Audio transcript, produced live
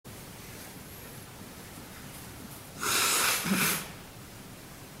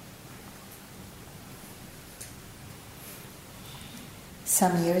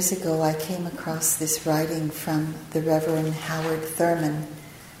Some years ago I came across this writing from the Reverend Howard Thurman,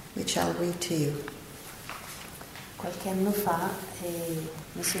 which I'll read to you. Qualche anno fa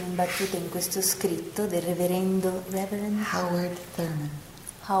mi sono imbattuta in questo scritto del Reverend Howard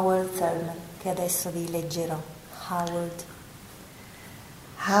Thurman, che adesso vi leggerò. Howard.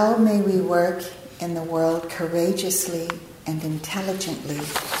 How may we work in the world courageously and intelligently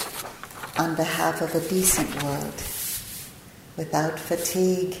on behalf of a decent world, without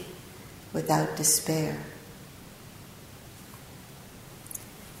fatigue, without despair?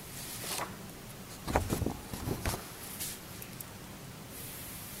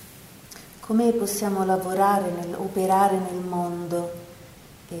 Come possiamo operare nel mondo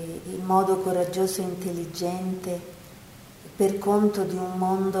in modo coraggioso e intelligente per conto di un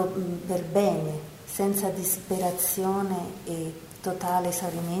mondo per bene, senza disperazione e totale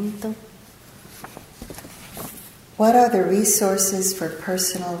esaurimento? What are the resources for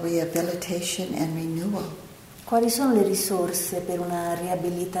personal rehabilitation and renewal? Quali sono le risorse per una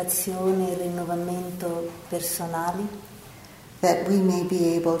riabilitazione e rinnovamento personali? That we may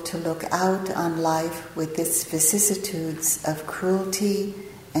be able to look out on life with its vicissitudes of cruelty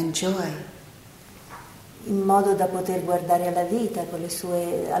and joy. In modo da poter guardare alla vita,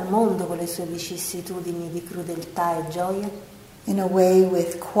 al mondo con le sue vicissitudini di crudeltà e gioia. In a way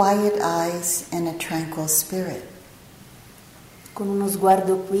with quiet eyes and a tranquil spirit. Con uno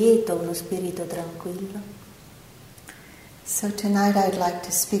sguardo quieto, uno spirito tranquillo. So tonight I'd like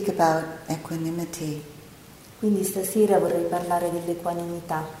to speak about equanimity. Quindi stasera vorrei parlare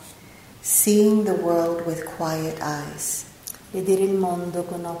dell'equanimità. Seeing the world with quiet eyes. Vedere il mondo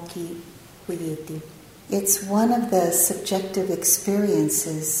con occhi quieti. It's one of the subjective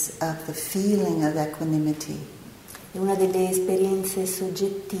experiences of the feeling of equanimity. È una delle esperienze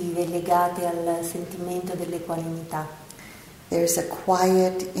soggettive legate al sentimento dell'equanimità. There's a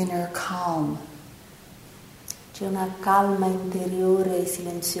quiet inner calm. C'è una calma interiore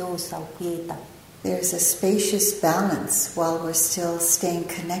silenziosa o quieta. There's a spacious balance while we're still staying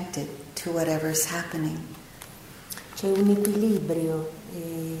connected to whatever's happening. C'è un equilibrio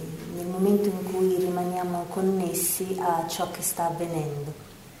nel momento in cui rimaniamo connessi a ciò che sta avvenendo.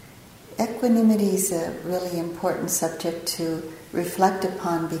 Equanimity is a really important subject to reflect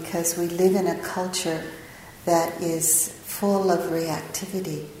upon because we live in a culture that is full of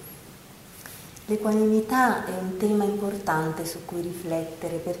reactivity. L'equanimità è un tema importante su cui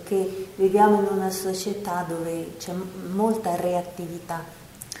riflettere perché viviamo in una società dove c'è molta reattività.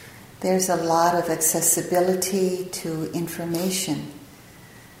 There's a lot of accessibility to information.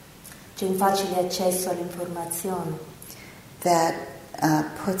 C'è un facile accesso all'informazione. That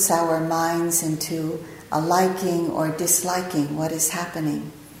puts our minds into a liking or disliking what is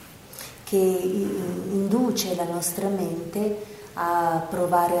happening. Che induce la nostra mente a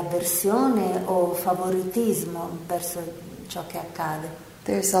provare avversione o favoritismo verso ciò che accade.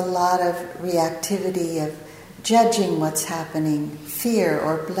 There's a lot of reactivity of judging what's happening, fear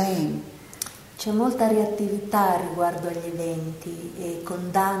or blame. C'è molta reattività riguardo agli eventi, e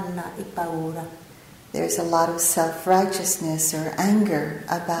condanna e paura. There's a lot of self-righteousness or anger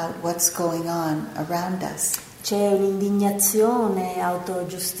about what's going on around us. C'è un'indignazione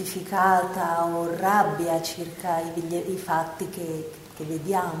autogiustificata o rabbia circa i fatti che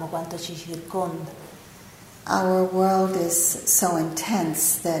vediamo, quanto ci circonda. Our world is so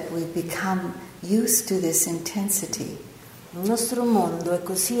intense that we've become used to this intensity. Il nostro mondo è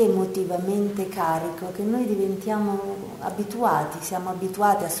così emotivamente carico che noi diventiamo siamo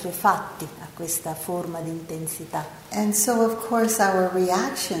abituati, assuefatti a questa forma di intensità. And so of course our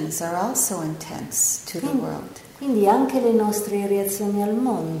reactions are also intense to the world. Quindi anche le nostre reazioni al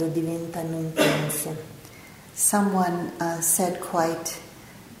mondo diventano intense. Someone said quite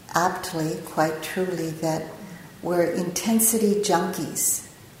aptly, quite truly, that we're intensity junkies.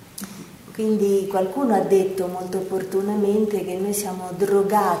 Quindi qualcuno ha detto molto opportunamente che noi siamo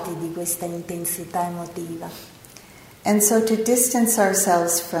drogati di questa intensità emotiva. And so to distance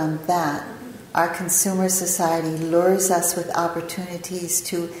ourselves from that, our consumer society lures us with opportunities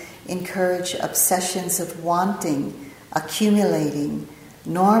to encourage obsessions of wanting, accumulating,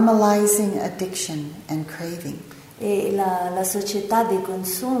 normalizing addiction and craving. E la società dei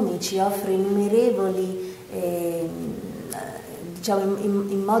consumi ci offre innumerevoli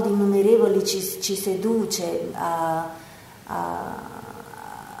in modi innumerevoli ci seduce a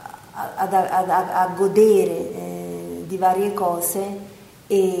godere di varie cose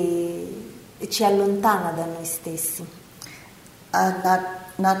e ci allontana da noi stessi.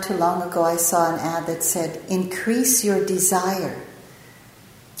 Not too long ago I saw an ad that said, increase your desire.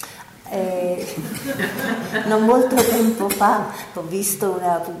 Non molto tempo fa ho visto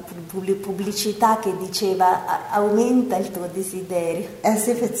una pubblicità che diceva aumenta il tuo desiderio. As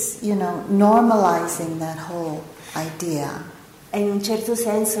if it's, normalizing that whole idea. E in un certo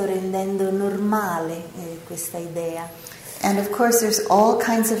senso rendendo normale questa idea. And of course there's all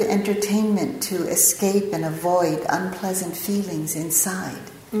kinds of entertainment to escape and avoid unpleasant feelings inside.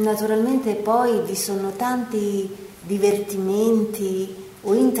 Naturalmente poi vi sono tanti divertimenti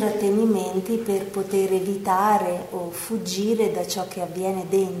o intrattenimenti per poter evitare o fuggire da ciò che avviene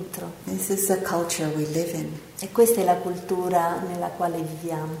dentro. This is the culture we live in. E questa è la cultura nella quale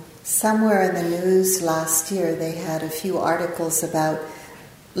viviamo. Somewhere in the news last year they had a few articles about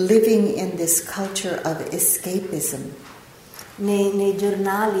living in this culture of escapism. Nei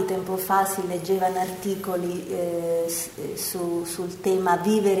giornali tempo fa si leggevano articoli sul tema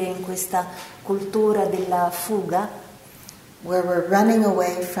vivere in questa cultura della fuga, where we're running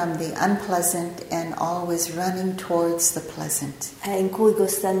away from the unpleasant and always running towards the pleasant. In cui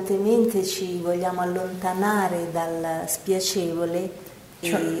costantemente ci vogliamo allontanare dal spiacevole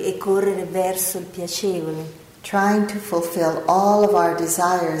e correre verso il piacevole. Trying to fulfill all of our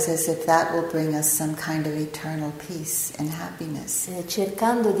desires as if that will bring us some kind of eternal peace and happiness.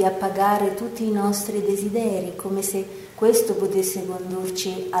 Cercando di appagare tutti i nostri desideri, come se questo potesse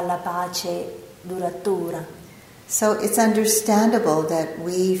condurci alla pace duratura. So it's understandable that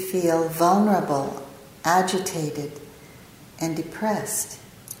we feel vulnerable, agitated and depressed.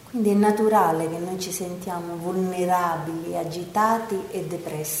 Quindi è naturale che noi ci sentiamo vulnerabili, agitati e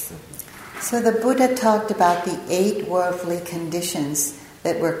depressi. So the Buddha talked about the 8 worldly conditions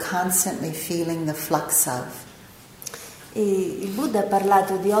that we're constantly feeling the flux of. E il Buddha ha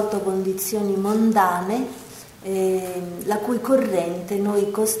parlato di 8 condizioni mondane, la cui corrente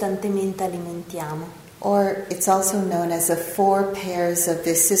noi costantemente alimentiamo. Or it's also known as the 4 pairs of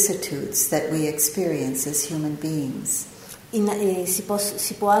vicissitudes that we experience as human beings. Si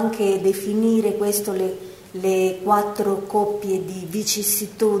può anche definire questo le 4 coppie di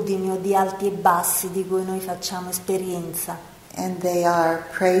vicissitudini o di alti e bassi di cui noi facciamo esperienza. And they are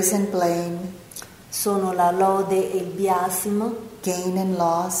praise and blame, sono la lode e il biasimo, gain and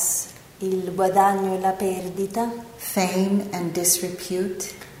loss, il guadagno e la perdita, fame and disrepute,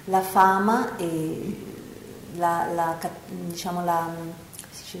 la fama e la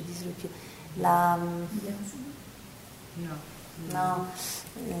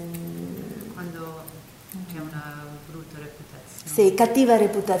quando c'è una brutta reputazione. Sì, cattiva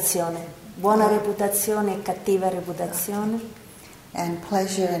reputazione, buona reputazione e cattiva reputazione. And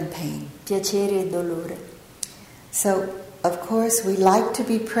pleasure and pain. Piacere e dolore. So, of course, we like to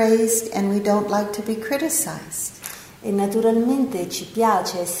be praised and we don't like to be criticized. E naturalmente ci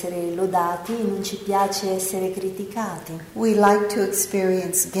piace essere lodati e non ci piace essere criticati. We like to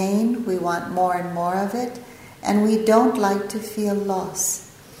experience gain, we want more and more of it, and we don't like to feel loss.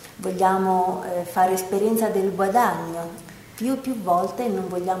 Vogliamo fare esperienza del guadagno più volte e non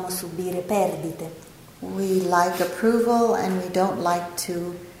vogliamo subire perdite. We like approval and we don't like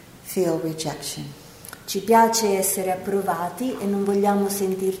to feel rejection. Ci piace essere approvati e non vogliamo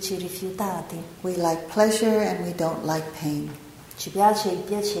sentirci rifiutati. We like pleasure and we don't like pain. Ci piace il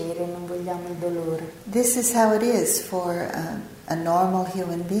piacere e non vogliamo il dolore. This is how it is for a normal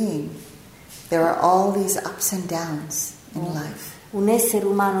human being. There are all these ups and downs in life. Un essere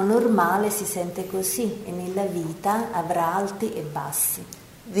umano normale si sente così e nella vita avrà alti e bassi.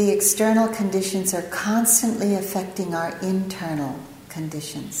 The external conditions are constantly affecting our internal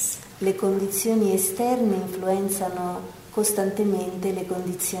conditions. Le condizioni esterne influenzano costantemente le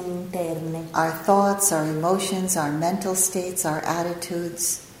condizioni interne. Our thoughts, our emotions, our mental states, our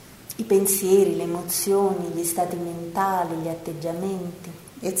attitudes. I pensieri, le emozioni, gli stati mentali, gli atteggiamenti.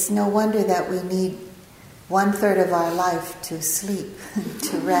 It's no wonder that we need 1/3 of our life to sleep,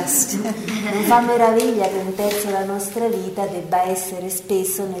 to rest. Non fa meraviglia che 1/3 della nostra vita debba essere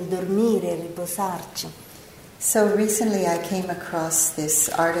spesso nel dormire e riposarci. So recently I came across this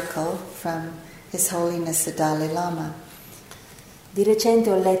article from His Holiness the Dalai Lama. Di recente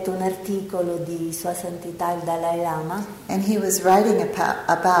ho letto un articolo di Sua Santità il Dalai Lama. And he was writing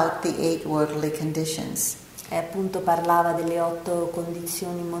about the 8 worldly conditions. E appunto parlava delle 8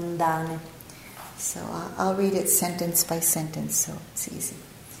 condizioni mondane. So I'll read it sentence by sentence, so it's easy.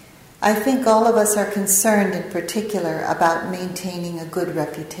 I think all of us are concerned in particular about maintaining a good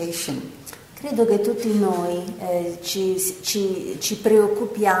reputation. Credo che tutti noi ci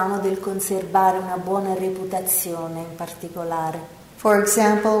preoccupiamo del conservare una buona reputazione in particolare. For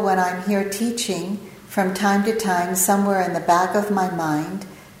example, when I'm here teaching, from time to time, somewhere in the back of my mind,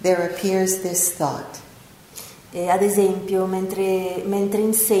 there appears this thought. Ad esempio, mentre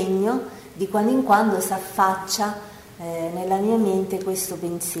insegno, di quando in quando si affaccia nella mia mente questo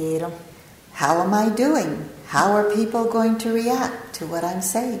pensiero. How am I doing? How are people going to react to what I'm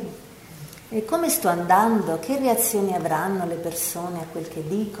saying? E come sto andando? Che reazioni avranno le persone a quel che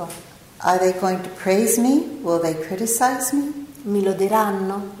dico? Are they going to praise me? Will they criticize me? Mi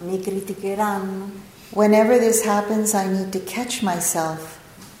loderanno? Mi criticheranno? Whenever this happens, I need to catch myself.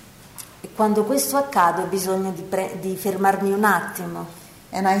 E quando questo accade ho bisogno di fermarmi un attimo.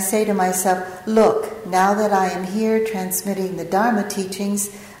 And I say to myself, look, now that I am here transmitting the Dharma teachings,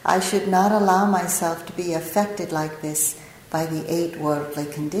 I should not allow myself to be affected like this by the 8 worldly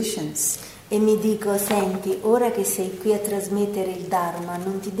conditions. E mi dico, senti, ora che sei qui a trasmettere il Dharma,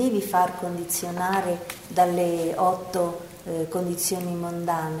 non ti devi far condizionare dalle 8 condizioni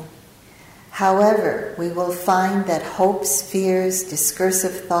mondane. However, we will find that hopes, fears,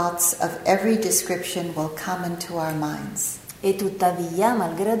 discursive thoughts of every description will come into our minds. E tuttavia,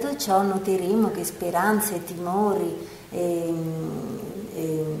 malgrado ciò, noteremo che speranze, timori e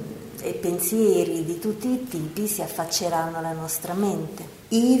pensieri di tutti i tipi si affacceranno alla nostra mente.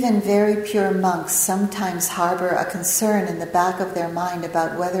 Even very pure monks sometimes harbor a concern in the back of their mind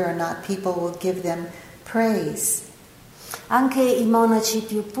about whether or not people will give them praise. Anche i monaci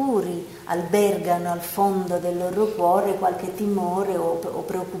più puri albergano al fondo del loro cuore qualche timore o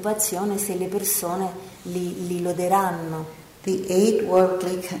preoccupazione se le persone li loderanno. The 8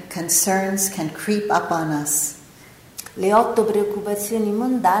 worldly concerns can creep up on us. Le 8 preoccupazioni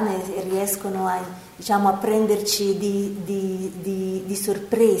mondane riescono a prenderci di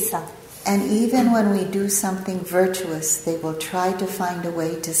sorpresa. And even when we do something virtuous, they will try to find a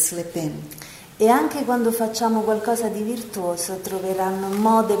way to slip in. E anche quando facciamo qualcosa di virtuoso troveranno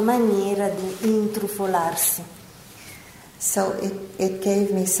modo e maniera di intrufolarsi. So it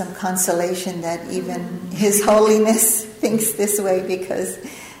gave me some consolation that even His Holiness thinks this way, because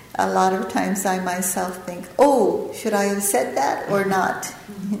a lot of times I myself think, oh, should I have said that or not?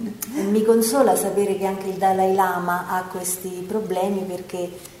 E mi consola sapere che anche il Dalai Lama ha questi problemi,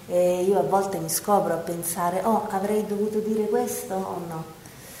 perché io a volte mi scopro a pensare, oh, avrei dovuto dire questo o no?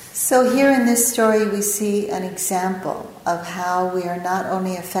 So here in this story we see an example of how we are not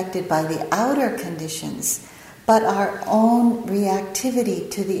only affected by the outer conditions, but our own reactivity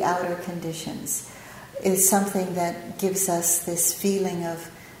to the outer conditions is something that gives us this feeling of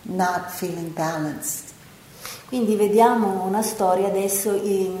not feeling balanced. Quindi vediamo una storia adesso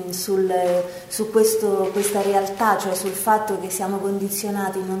su questa realtà, cioè sul fatto che siamo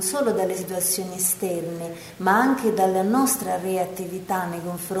condizionati non solo dalle situazioni esterne, ma anche dalla nostra reattività nei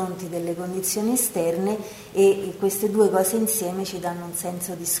confronti delle condizioni esterne, e queste due cose insieme ci danno un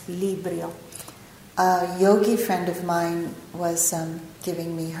senso di squilibrio. A yogi friend of mine was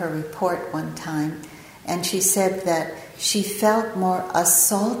giving me her report one time, and she said that she felt more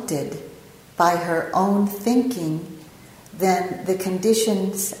assaulted by her own thinking than the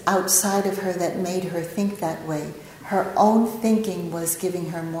conditions outside of her that made her think that way. Her own thinking was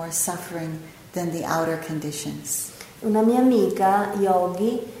giving her more suffering than the outer conditions. Una mia amica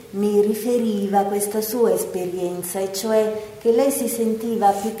yogi mi riferiva questa sua esperienza, e cioè che lei si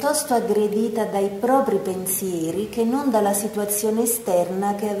sentiva piuttosto aggredita dai propri pensieri che non dalla situazione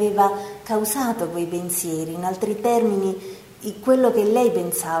esterna che aveva causato quei pensieri. In altri termini, quello che lei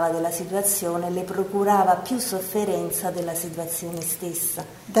pensava della situazione le procurava più sofferenza della situazione stessa.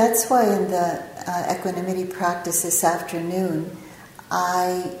 That's why in the equanimity practice this afternoon,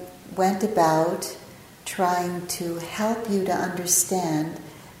 I went about trying to help you to understand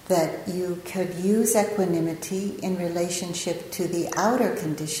that you could use equanimity in relationship to the outer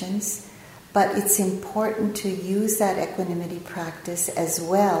conditions, but it's important to use that equanimity practice as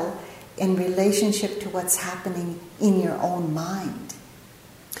well in relationship to what's happening in your own mind.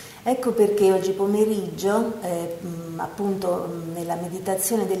 Ecco perché oggi pomeriggio, appunto nella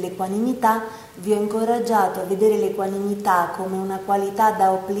meditazione dell'equanimità, vi ho incoraggiato a vedere l'equanimità come una qualità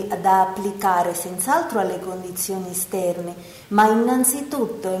da applicare senz'altro alle condizioni esterne, ma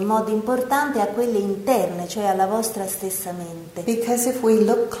innanzitutto in modo importante a quelle interne, cioè alla vostra stessa mente. Because if we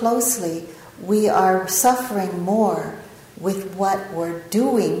look closely, we are suffering more with what we're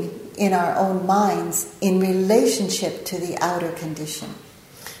doing in our own minds in relationship to the outer condition.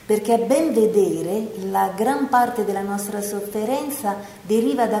 Perché a ben vedere la gran parte della nostra sofferenza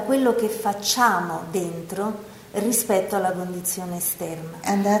deriva da quello che facciamo dentro rispetto alla condizione esterna.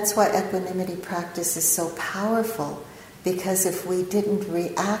 And that's why equanimity practice is so powerful, because if we didn't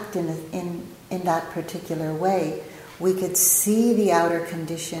react in that particular way, we could see the outer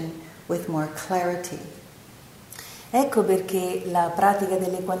condition with more clarity. Ecco perché la pratica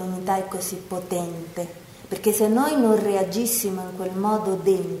dell'equanimità è così potente, perché se noi non reagissimo in quel modo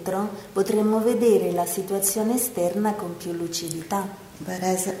dentro, potremmo vedere la situazione esterna con più lucidità. But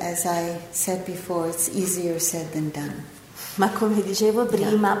as I said before, it's easier said than done. Ma come dicevo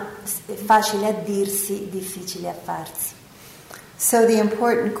prima, è facile a dirsi, difficile a farsi. So the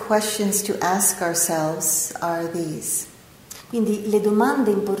important questions to ask ourselves are these. Quindi le domande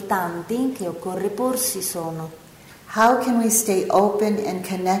importanti che occorre porsi sono: How can we stay open and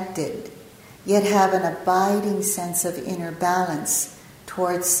connected, yet have an abiding sense of inner balance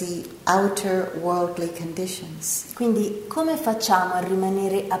towards the outer worldly conditions? quindi come facciamo a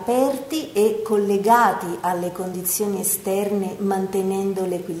rimanere aperti e collegati alle condizioni esterne mantenendo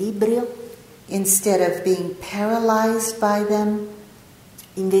l'equilibrio? Instead of being paralyzed by them,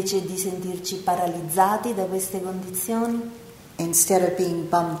 Invece di sentirci paralizzati da queste condizioni, instead of being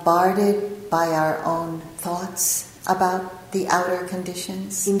bombarded by our own thoughts about the outer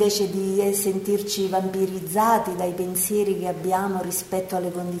conditions, invece di sentirci vampirizzati dai pensieri che abbiamo rispetto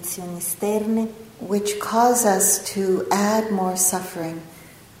alle condizioni esterne, which cause us to add more suffering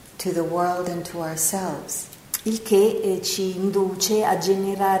to the world and to ourselves. il che ci induce a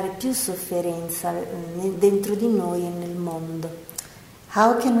generare più sofferenza dentro di noi e nel mondo.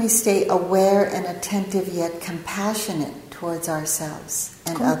 How can we stay aware and attentive yet compassionate towards ourselves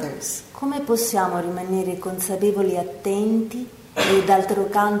and others? Come possiamo rimanere consapevoli e attenti e d'altro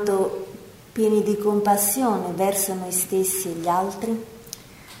canto pieni di compassione verso noi stessi e gli altri?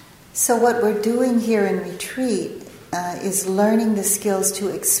 So what we're doing here in retreat is learning the skills to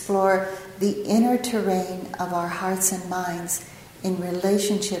explore the inner terrain of our hearts and minds in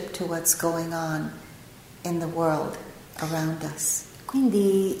relationship to what's going on in the world around us.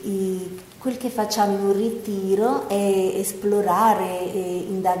 Quindi quel che facciamo in un ritiro è esplorare e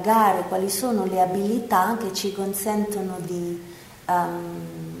indagare quali sono le abilità che ci consentono di,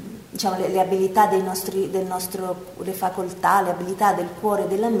 le abilità le facoltà, le abilità del cuore e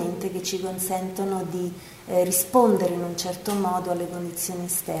della mente che ci consentono di rispondere in un certo modo alle condizioni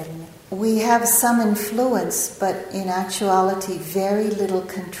esterne. We have some influence, but in actuality very little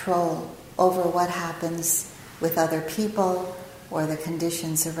control over what happens with other people or the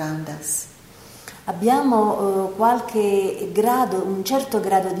conditions around us. Abbiamo un certo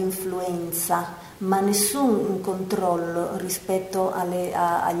grado di influenza, ma nessun controllo rispetto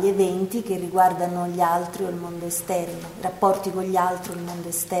agli eventi che riguardano gli altri o il mondo esterno, i rapporti con gli altri o il mondo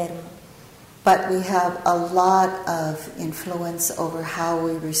esterno. But we have a lot of influence over how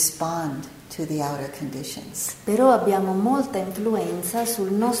we respond to the outer conditions. Però abbiamo molta influenza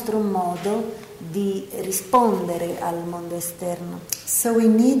sul nostro modo di rispondere al mondo esterno. So we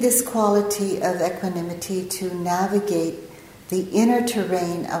need this quality of equanimity to navigate the inner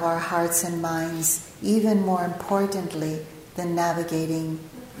terrain of our hearts and minds, even more importantly than navigating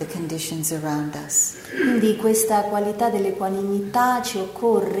the conditions around us. Quindi questa qualità dell'equanimità ci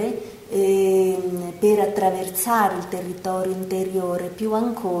occorre per attraversare il territorio interiore più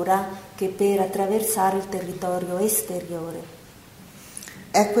ancora che per attraversare il territorio esteriore.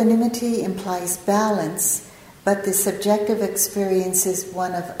 Equanimity implies balance, but the subjective experience is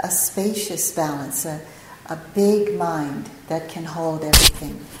one of a spacious balance, a big mind that can hold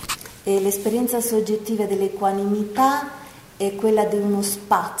everything. E l'esperienza soggettiva dell'equanimità è quella di uno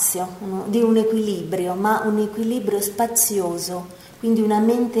spazio, di un equilibrio, ma un equilibrio spazioso, quindi una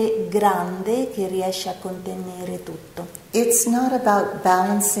mente grande che riesce a contenere tutto. It's not about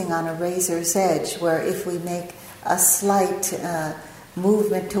balancing on a razor's edge, where if we make a slight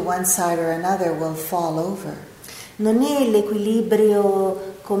movement to one side or another will fall over. Non è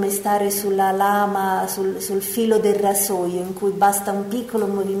l'equilibrio come stare sulla lama, sul filo del rasoio, in cui basta un piccolo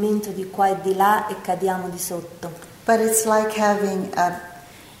movimento di qua e di là e cadiamo di sotto. But it's like having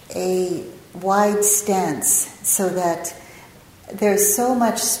a wide stance so that there's so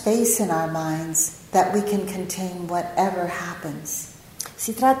much space in our minds that we can contain whatever happens.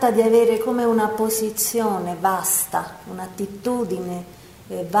 Si tratta di avere come una posizione vasta, un'attitudine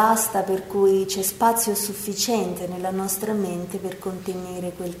vasta per cui c'è spazio sufficiente nella nostra mente per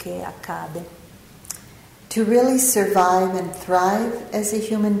contenere quel che accade. To really survive and thrive as a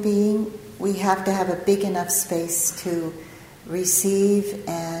human being, we have to have a big enough space to receive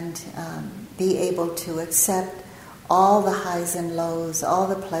and be able to accept all the highs and lows, all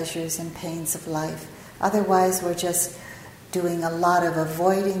the pleasures and pains of life. Otherwise, we're just doing a lot of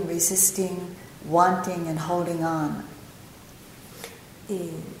avoiding, resisting, wanting and holding on.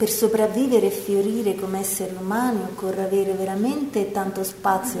 Per sopravvivere e fiorire come esseri umani occorre avere veramente tanto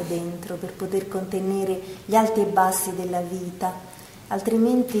spazio dentro per poter contenere gli alti e bassi della vita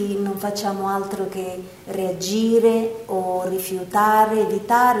altrimenti non facciamo altro che reagire o rifiutare,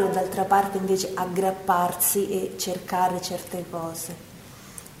 evitare o d'altra parte invece aggrapparsi e cercare certe cose.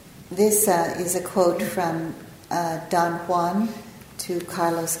 This is a quote from Don Juan to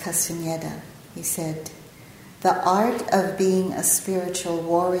Carlos Castaneda. He said, "The art of being a spiritual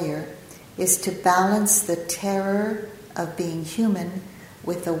warrior is to balance the terror of being human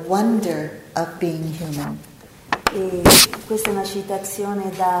with the wonder of being human." E questa è una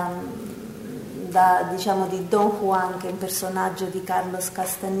citazione diciamo di Don Juan, che è un personaggio di Carlos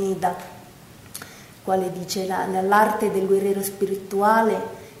Castaneda, quale dice l'arte del guerriero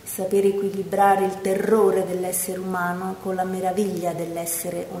spirituale, sapere equilibrare il terrore dell'essere umano con la meraviglia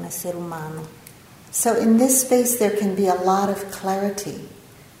dell'essere un essere umano. So in this space there can be a lot of clarity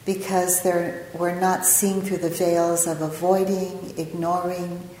because we're not seeing through the veils of avoiding,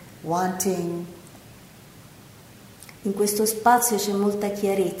 ignoring, wanting. In questo spazio c'è molta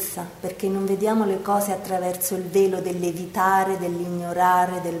chiarezza perché non vediamo le cose attraverso il velo dell'evitare,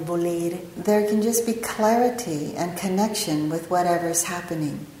 dell'ignorare, del volere. There can just be clarity and connection with whatever's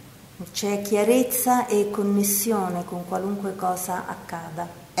happening. C'è chiarezza e connessione con qualunque cosa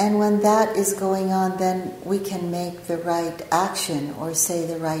accada. And when that is going on, then we can make the right action or say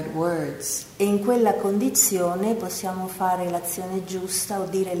the right words. E in quella condizione possiamo fare l'azione giusta o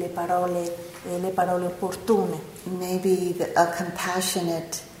dire le parole opportune. Maybe a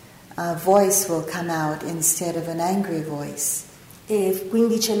compassionate voice will come out instead of an angry voice. E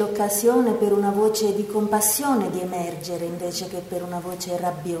quindi c'è l'occasione per una voce di compassione di emergere invece che per una voce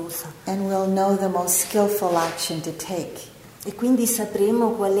rabbiosa. And we'll know the most skillful action to take. E quindi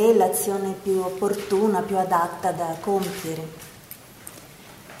sapremo qual è l'azione più opportuna, più adatta da compiere.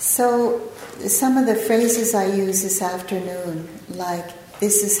 So some of the phrases I use this afternoon, like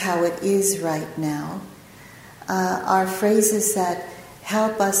 "this is how it is right now," are phrases that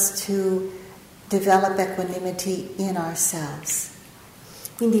help us to develop equanimity in ourselves.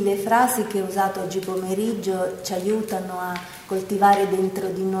 Quindi le frasi che ho usato oggi pomeriggio ci aiutano a coltivare dentro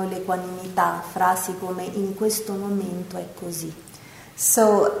di noi l'equanimità, frasi come "in questo momento è così".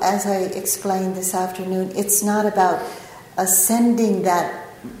 So as I explained this afternoon, it's not about sending that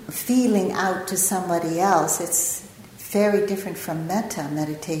feeling out to somebody else. It's very different from metta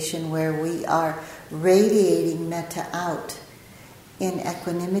meditation, where we are radiating metta out. In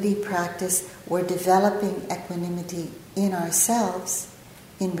equanimity practice, we're developing equanimity in ourselves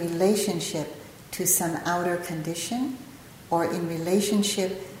in relationship to some outer condition or in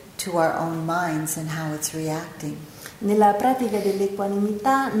relationship to our own minds and how it's reacting. Nella pratica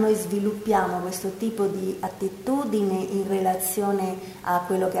dell'equanimità noi sviluppiamo questo tipo di attitudine in relazione a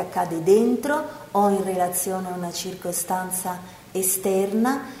quello che accade dentro o in relazione a una circostanza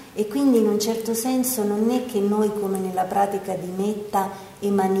esterna, e quindi in un certo senso non è che noi, come nella pratica di metta,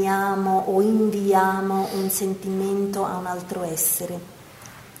 emaniamo o inviamo un sentimento a un altro essere.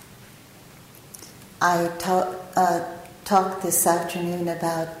 I talked this afternoon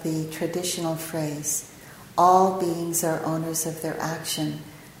about the traditional phrase, "All beings are owners of their action.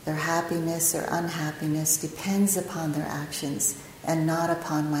 Their happiness or unhappiness depends upon their actions and not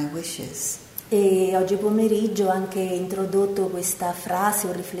upon my wishes." E oggi pomeriggio ho anche introdotto questa frase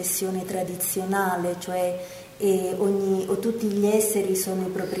o riflessione tradizionale, cioè tutti gli esseri sono i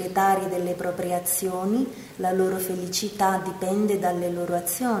proprietari delle proprie azioni, la loro felicità dipende dalle loro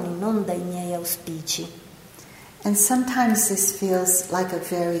azioni, non dai miei auspici. And sometimes this feels like a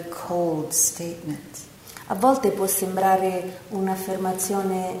very cold statement. A volte può sembrare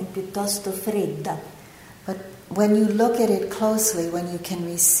un'affermazione piuttosto fredda. But when you look at it closely, when you can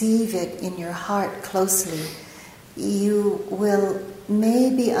receive it in your heart closely, you will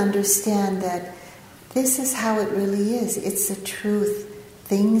maybe understand that this is how it really is. It's the truth.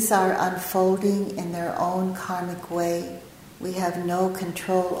 Things are unfolding in their own karmic way. We have no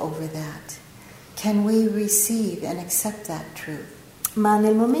control over that. Can we receive and accept that truth? Ma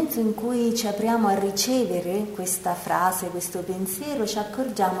nel momento in cui ci apriamo a ricevere questa frase, questo pensiero, ci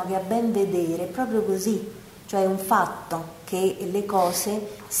accorgiamo che a ben vedere è proprio così, cioè è un fatto che le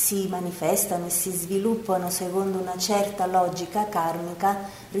cose si manifestano e si sviluppano secondo una certa logica karmica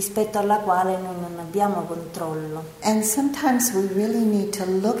rispetto alla quale noi non abbiamo controllo. And sometimes we really need to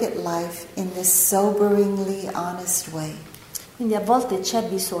look at life in this soberingly honest way. Quindi a volte c'è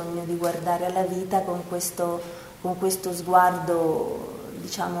bisogno di guardare alla vita con questo sguardo,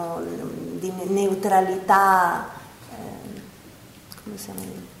 diciamo, di neutralità,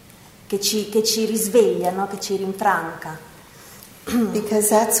 che ci risveglia, no? Che ci rinfranca. Because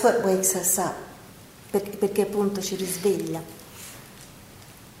that's what wakes us up. Perché appunto ci risveglia.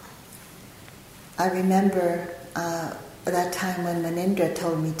 I remember that time when Manindra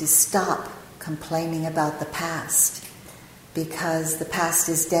told me to stop complaining about the past, because the past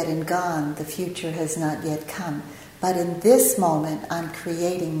is dead and gone, the future has not yet come. But in this moment I'm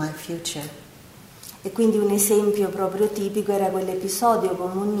creating my future. E quindi un esempio proprio tipico era quell'episodio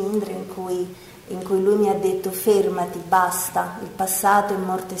con Munindra in cui lui mi ha detto: fermati, basta, il passato è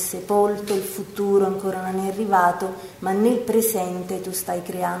morto e sepolto, il futuro ancora non è arrivato, ma nel presente tu stai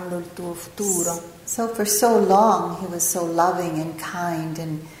creando il tuo futuro. So for so long he was so loving and kind,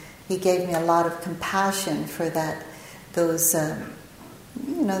 and he gave me a lot of compassion for that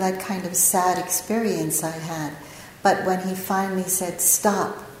kind of sad experience I had. But when he finally said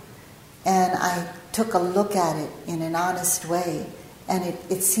stop, and I took a look at it in an honest way, and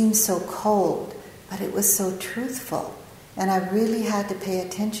it seemed so cold, but it was so truthful, and I really had to pay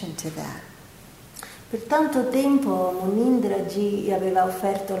attention to that. Per tanto tempo Munindra Ji aveva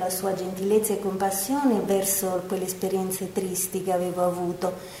offerto la sua gentilezza e compassione verso quelle esperienze tristi che avevo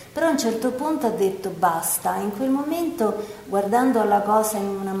avuto, però a un certo punto ha detto basta. In quel momento, guardando alla cosa in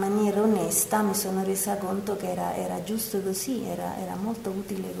una maniera onesta, mi sono resa conto che era giusto così, era molto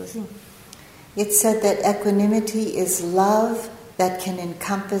utile così. It said that equanimity is love that can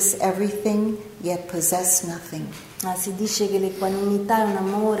encompass everything yet possess nothing. Si dice che l'equanimità è un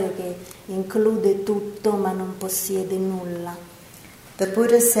amore che include tutto ma non possiede nulla. The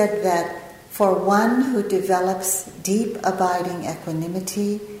Buddha said that for one who develops deep abiding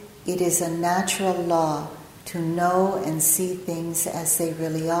equanimity, it is a natural law to know and see things as they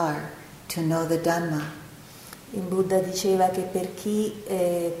really are, to know the Dhamma. Il Buddha diceva che per chi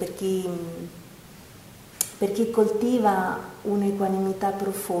coltiva un'equanimità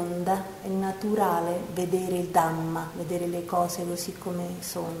profonda è naturale vedere il Dhamma, vedere le cose così come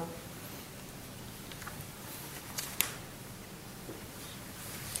sono.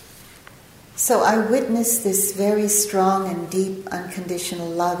 So I witnessed this very strong and deep unconditional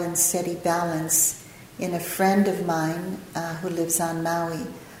love and steady balance in a friend of mine who lives on Maui,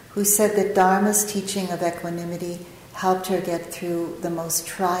 who said that Dharma's teaching of equanimity helped her get through the most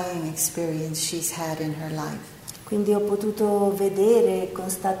trying experience she's had in her life. Quindi ho potuto vedere e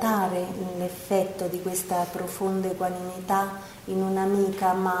constatare l'effetto di questa profonda equanimità in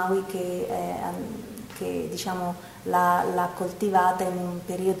un'amica a Maui che diciamo l'ha coltivata in un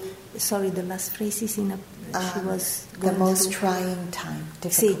periodo. Sorry, the last phrase is she was the most trying time.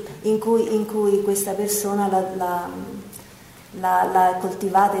 Sì, in cui questa persona l'ha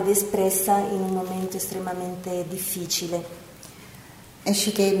coltivata ed espressa in un momento estremamente difficile. And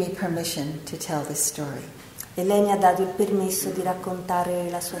she gave me permission to tell this story. E lei mi ha dato il permesso di raccontare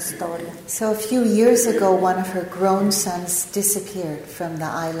la sua storia. So a few years ago, one of her grown sons disappeared from the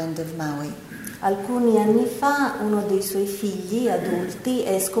island of Maui. Alcuni anni fa uno dei suoi figli adulti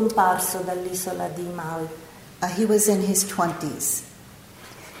è scomparso dall'isola di Maui. He was in his 20s.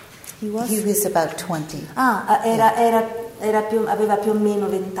 He was about 20. Aveva più o meno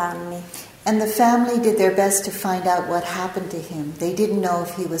 20 anni. And the family did their best to find out what happened to him. They didn't know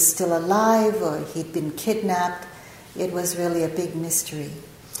if he was still alive or he'd been kidnapped. It was really a big mystery.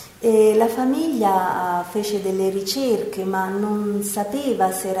 E la famiglia fece delle ricerche, ma non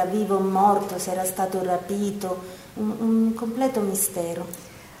sapeva se era vivo o morto, se era stato rapito, un completo mistero.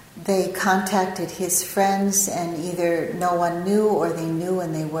 They contacted his friends and either no one knew or they knew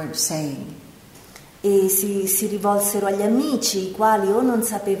and they weren't saying. E si rivolsero agli amici, i quali o non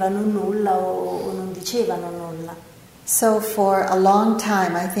sapevano nulla o non dicevano nulla. So for a long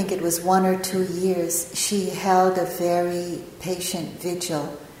time, I think it was 1 or 2 years, she held a very patient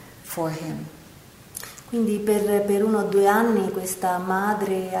vigil for him. Quindi per 1 o 2 anni questa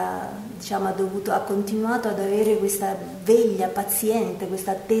madre ha continuato ad avere questa veglia paziente,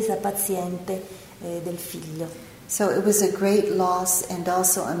 questa attesa paziente del figlio. So it was a great loss and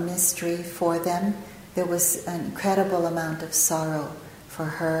also a mystery for them. There was an incredible amount of sorrow for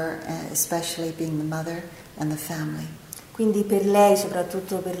her, especially being the mother and the family. Quindi per lei,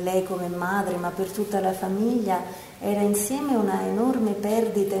 soprattutto per lei come madre, ma per tutta la famiglia, era insieme una enorme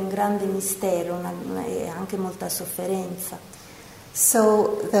perdita, un grande mistero e anche molta sofferenza.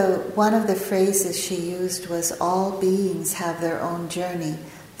 So one of the phrases she used was, all beings have their own journey,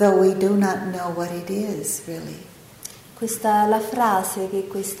 though we do not know what it is, really. La frase che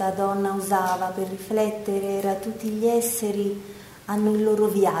questa donna usava per riflettere era: tutti gli esseri hanno il loro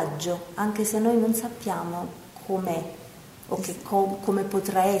viaggio, anche se noi non sappiamo com'è o come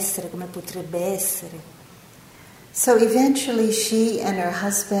potrà essere, come potrebbe essere. So eventually she and her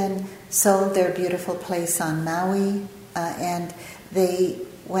husband sold their beautiful place on Maui and they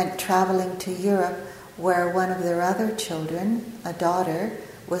went traveling to Europe, where one of their other children, a daughter,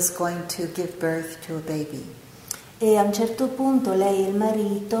 was going to give birth to a baby. E a un certo punto lei e il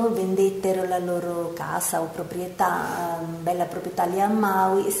marito vendettero la loro casa o proprietà, bella proprietà lì a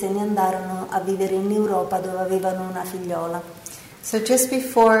Maui, e se ne andarono a vivere in Europa dove avevano una figliola. So just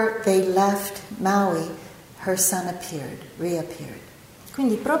before they left Maui, her son reappeared.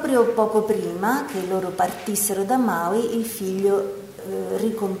 Quindi proprio poco prima che loro partissero da Maui, il figlio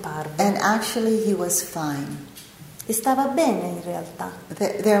ricomparve. And actually he was fine. E stava bene in realtà.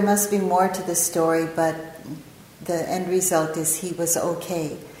 There must be more to the story, but the end result is he was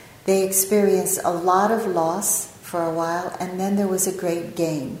okay. They experienced a lot of loss for a while, and then there was a great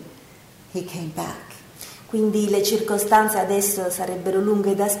gain. He came back. Quindi le circostanze adesso sarebbero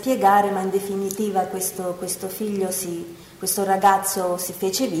lunghe da spiegare, ma in definitiva questo ragazzo si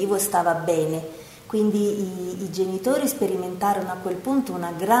fece vivo e stava bene. Quindi i genitori sperimentarono a quel punto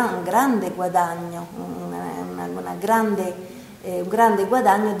un grande guadagno, un grande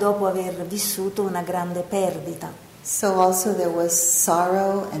guadagno dopo aver vissuto una grande perdita. So also there was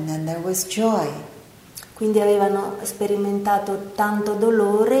sorrow and then there was joy. Quindi avevano sperimentato tanto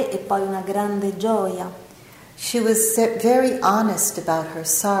dolore e poi una grande gioia. She was very honest about her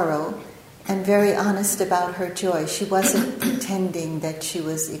sorrow and very honest about her joy. She wasn't pretending that she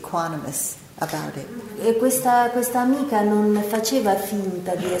was equanimous about it. E questa amica non faceva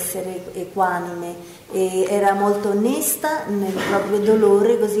finta di essere equanime, e era molto onesta nel proprio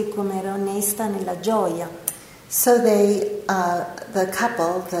dolore, così come era onesta nella gioia. So the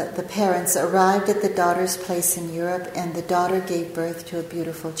couple, the parents, arrived at the daughter's place in Europe, and the daughter gave birth to a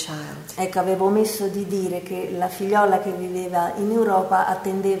beautiful child. Ecco, avevo omesso di dire che la figliola che viveva in Europa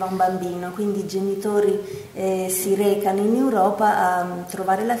attendeva un bambino, quindi i genitori si recano in Europa a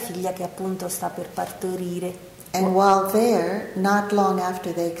trovare la figlia che appunto sta per partorire. And while there, not long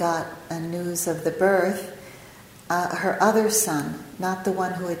after they got news of the birth, her other son, not the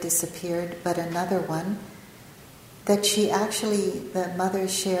one who had disappeared, but another one, that the mother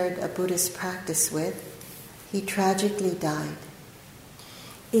shared a Buddhist practice with, he tragically died.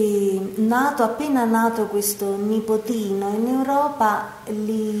 E appena nato questo nipotino in Europa,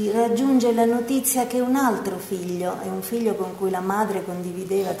 li raggiunge la notizia che un altro figlio, è un figlio con cui la madre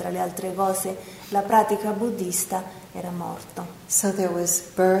condivideva tra le altre cose la pratica buddista, era morto. So there was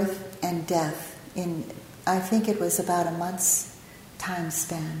birth and death in, I think it was about a month's time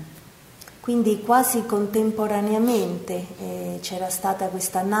span. Quindi quasi contemporaneamente c'era stata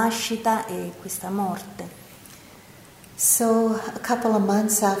questa nascita e questa morte. So a couple of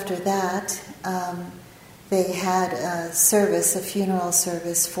months after that, they had a funeral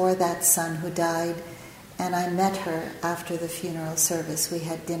service for that son who died, and I met her after the funeral service. We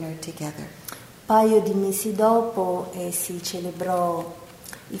had dinner together. Un paio di mesi dopo si celebrò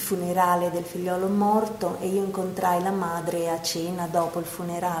il funerale del figliolo morto e io incontrai la madre a cena dopo il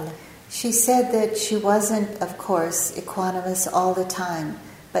funerale. She said that she wasn't, of course, equanimous all the time,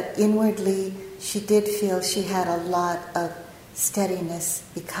 but inwardly she did feel she had a lot of steadiness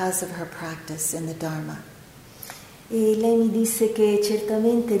because of her practice in the Dharma. E lei mi disse che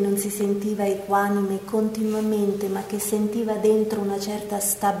certamente non si sentiva equanime continuamente, ma che sentiva dentro una certa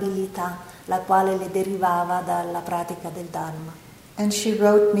stabilità, la quale le derivava dalla pratica del Dharma. And she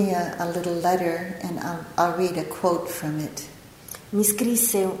wrote me a little letter, and I'll read a quote from it. Mi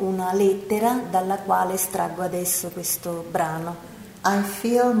scrisse una lettera dalla quale estraggo adesso questo brano. I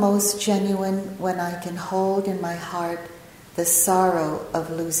feel most genuine when I can hold in my heart the sorrow of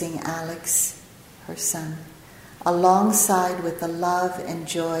losing Alex, her son, alongside with the love and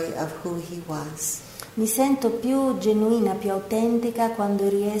joy of who he was. Mi sento più genuina, più autentica quando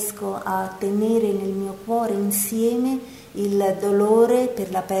riesco a tenere nel mio cuore insieme il dolore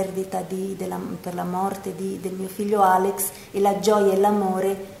per la perdita per la morte del mio figlio Alex e la gioia e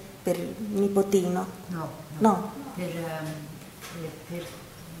l'amore per il nipotino. No. Per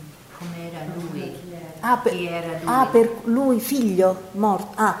come era lui. Per lui figlio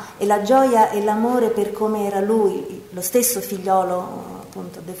morto. E la gioia e l'amore per come era lui, lo stesso figliolo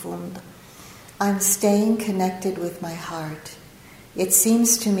appunto defunto. I'm staying connected with my heart. It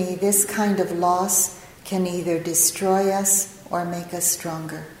seems to me this kind of loss can either destroy us or make us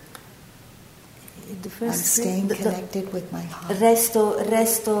stronger. I'm staying connected with my heart.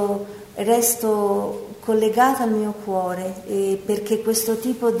 Resto collegata al mio cuore perché questo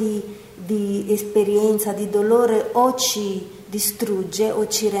tipo di esperienza, di dolore o ci distrugge o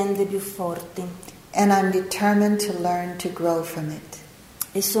ci rende più forti. And I'm determined to learn to grow from it.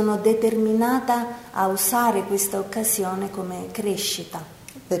 E sono determinata a usare questa occasione come crescita.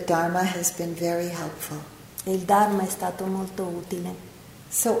 The Dharma has been very helpful. E il Dharma è stato molto utile.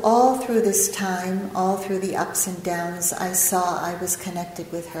 So all through this time, all through the ups and downs, I saw I was connected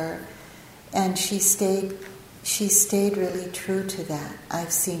with her, and she stayed she stayed really true to that.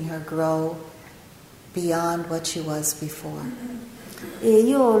 I've seen her grow beyond what she was before. E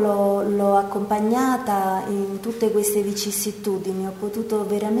io l'ho accompagnata in tutte queste vicissitudini, ho potuto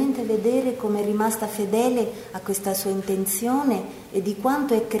veramente vedere come è rimasta fedele a questa sua intenzione e di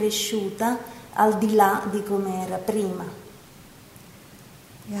quanto è cresciuta al di là di come era prima.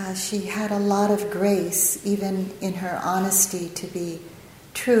 Yeah, she had a lot of grace, even in her honesty, to be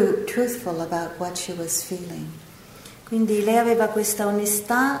truthful about what she was feeling. Quindi lei aveva questa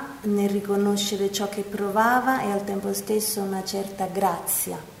onestà nel riconoscere ciò che provava e al tempo stesso una certa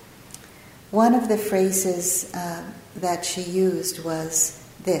grazia. One of the phrases that she used was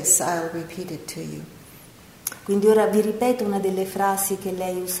this, I'll repeat it to you. Quindi ora vi ripeto una delle frasi che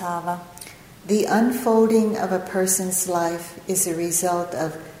lei usava. The unfolding of a person's life is a result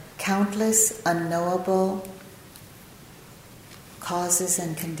of countless unknowable causes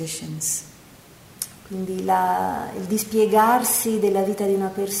and conditions. Quindi il dispiegarsi della vita di una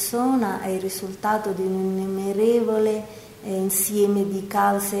persona è il risultato di un innumerevole insieme di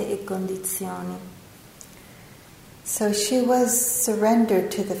cause e condizioni. So she was surrendered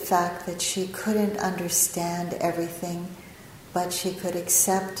to the fact that she couldn't understand everything, but she could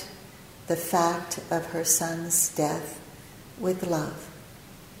accept the fact of her son's death with love.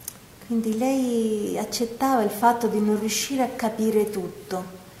 Quindi lei accettava il fatto di non riuscire a capire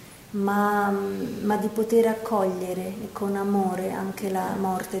tutto, ma di poter accogliere con amore anche la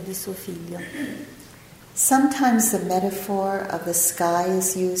morte di suo figlio. Sometimes the metaphor of the sky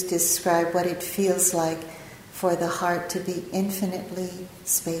is used to describe what it feels like for the heart to be infinitely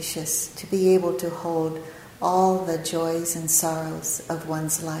spacious, to be able to hold all the joys and sorrows of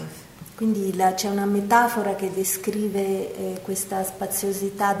one's life. Quindi c'è una metafora che descrive questa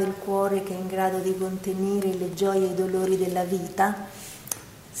spaziosità del cuore che è in grado di contenere le gioie e i dolori della vita.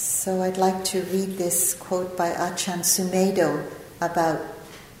 So I'd like to read this quote by Achan Sumedo about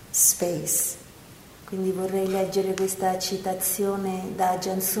space. Quindi vorrei leggere questa citazione da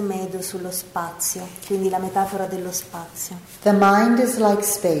Ajahn Sumedho sullo spazio, quindi la metafora dello spazio. The mind is like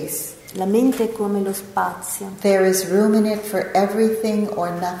space. La mente è come lo spazio. There is room in it for everything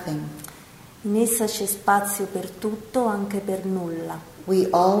or nothing. In essa c'è spazio per tutto, anche per nulla. We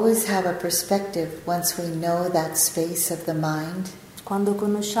always have a perspective once we know that space of the mind. Quando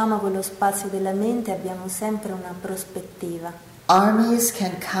conosciamo quello spazio della mente abbiamo sempre una prospettiva. Armies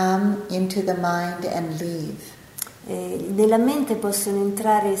can come into the mind and leave. Nella mente possono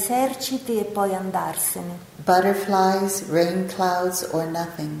entrare eserciti e poi andarsene. Butterflies, rain clouds or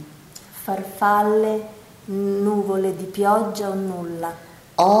nothing. Farfalle, nuvole di pioggia o nulla.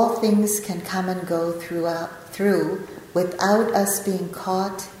 All things can come and go through without us being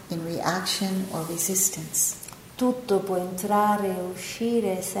caught in reaction or resistance. Tutto può entrare e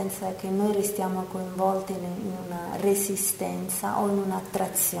uscire senza che noi restiamo coinvolti in una resistenza o in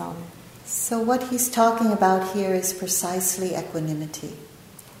un'attrazione. So what he's talking about here is precisely equanimity.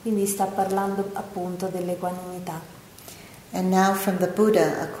 Quindi sta parlando appunto dell'equanimità. And now from the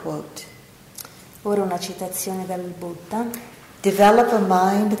Buddha a quote. Ora una citazione dal Buddha. Develop a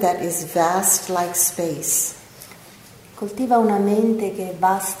mind that is vast like space. Coltiva una mente che è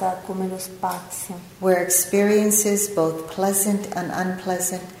vasta come lo spazio. Where experiences both pleasant and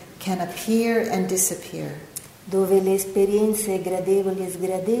unpleasant can appear and disappear. Dove le esperienze gradevoli e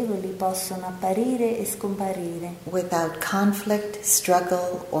sgradevoli possono apparire e scomparire. Without conflict,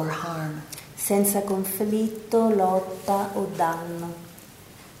 struggle or harm. Senza conflitto, lotta o danno.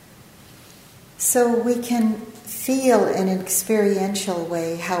 So we can feel in an experiential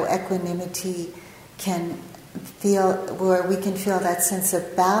way how equanimity can feel, where we can feel that sense of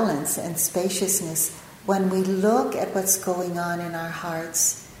balance and spaciousness when we look at what's going on in our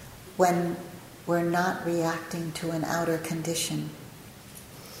hearts when we're not reacting to an outer condition.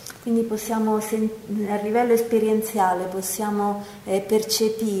 Quindi possiamo, a livello esperienziale, possiamo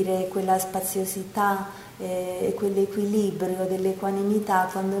percepire quella spaziosità e quell'equilibrio dell'equanimità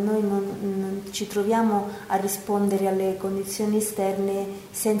quando noi non ci troviamo a rispondere alle condizioni esterne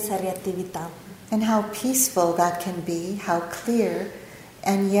senza reattività. And how peaceful that can be, how clear,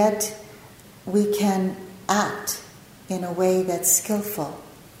 and yet we can act in a way that's skillful.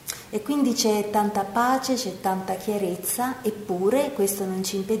 E quindi c'è tanta pace, c'è tanta chiarezza, eppure questo non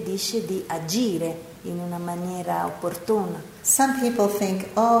ci impedisce di agire in una maniera opportuna. Some people think,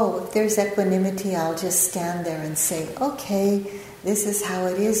 oh, if there's equanimity, I'll just stand there and say, okay, this is how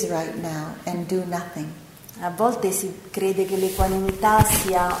it is right now, and do nothing. A volte si crede che l'equanimità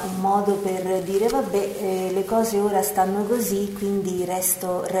sia un modo per dire vabbè, le cose ora stanno così, quindi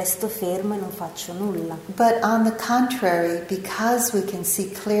resto fermo e non faccio nulla. But on the contrary, because we can see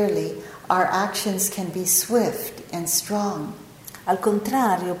clearly, our actions can be swift and strong. Al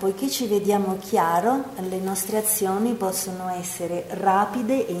contrario, poiché ci vediamo chiaro, le nostre azioni possono essere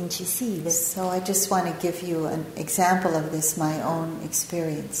rapide e incisive. So I just want to give you an example of this, my own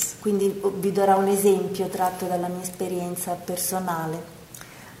experience. Quindi vi darò un esempio tratto dalla mia esperienza personale.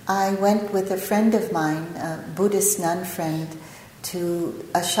 I went with a friend of mine, a Buddhist nun friend, to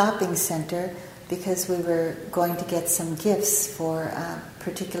a shopping center because we were going to get some gifts for a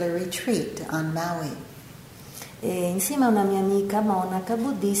particular retreat on Maui. E insieme a una mia amica monaca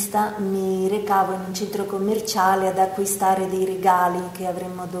buddista mi recavo in un centro commerciale ad acquistare dei regali che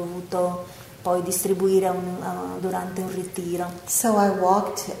avremmo dovuto poi distribuire durante un ritiro. So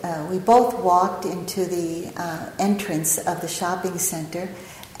we both walked into the entrance of the shopping center,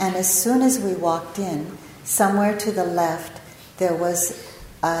 and as soon as we walked in, somewhere to the left, there was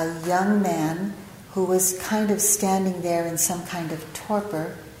a young man who was kind of standing there in some kind of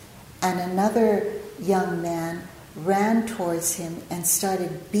torpor, and another young man ran towards him and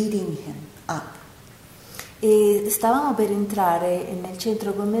started beating him up. E stavamo per entrare nel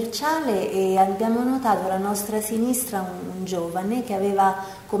centro commerciale e abbiamo notato alla nostra sinistra un giovane che aveva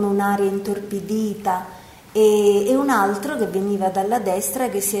come un'aria intorpidita e un altro che veniva dalla destra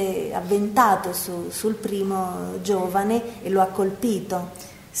che si è avventato sul primo giovane e lo ha colpito.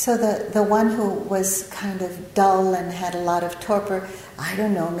 So the one who was kind of dull and had a lot of torpor, I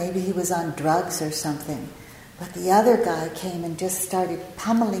don't know, maybe he was on drugs or something. But the other guy came and just started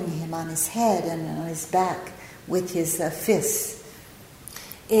pummeling him on his head and on his back with his fists.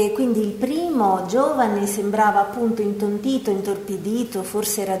 E quindi il primo giovane sembrava appunto intontito, intorpidito,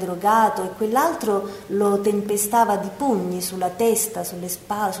 forse era drogato, e quell'altro lo tempestava di pugni sulla testa, sulle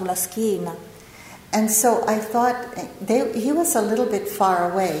spalle, sulla schiena. And so I thought, he was a little bit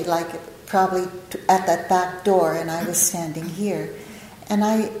far away, like probably at that back door, and I was standing here. And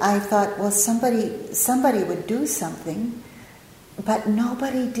I thought, well, somebody would do something, but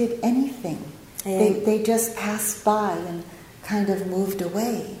nobody did anything. They just passed by and kind of moved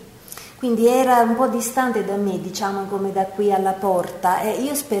away. Quindi era un po' distante da me, diciamo come da qui alla porta, e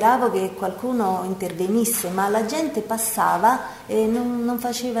io speravo che qualcuno intervenisse, ma la gente passava e non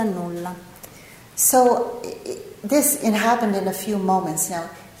faceva nulla. So it happened in a few moments. Now,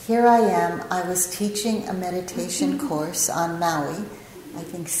 here I am, I was teaching a meditation course on Maui. I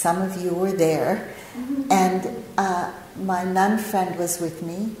think some of you were there, and my nun friend was with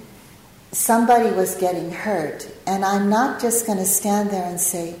me. Somebody was getting hurt, and I'm not just going to stand there and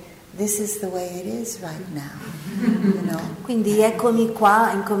say, this is the way it is right now, you know. Quindi eccomi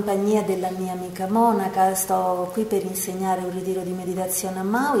qua in compagnia della mia amica monaca, sto qui per insegnare un ritiro di meditazione a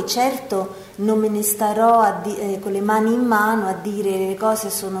Maui. Certo non me ne starò con le mani in mano a dire le cose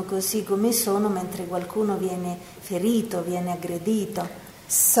sono così come sono mentre qualcuno viene ferito, viene aggredito.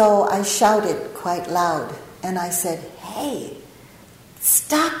 So I shouted quite loud and I said, hey,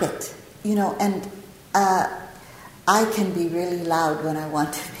 stop it, you know, and I can be really loud when I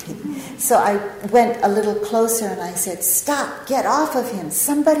want to be. So I went a little closer and I said, stop, get off of him,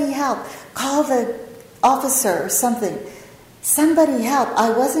 somebody help, call the officer or something. Somebody help.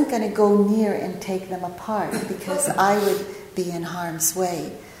 I wasn't going to go near and take them apart because I would be in harm's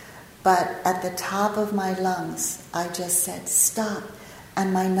way. But at the top of my lungs, I just said, stop.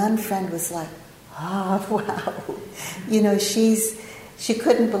 And my nun friend was like, oh, wow. You know, she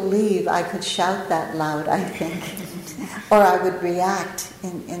couldn't believe I could shout that loud, I think. Or I would react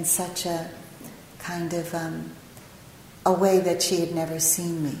in such a kind of a way that she had never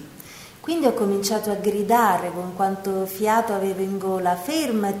seen me. Quindi ho cominciato a gridare con quanto fiato avevo in gola,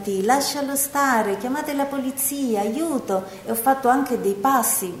 fermati, lascialo stare, chiamate la polizia, aiuto, e ho fatto anche dei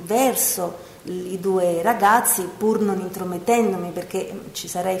passi verso i due ragazzi pur non intromettendomi perché ci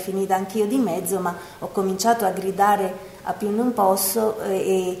sarei finita anch'io di mezzo, ma ho cominciato a gridare a più non posso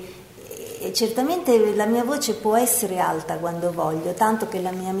e certamente la mia voce può essere alta quando voglio, tanto che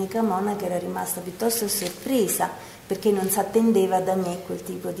la mia amica monaca era rimasta piuttosto sorpresa perché non si attendeva da me quel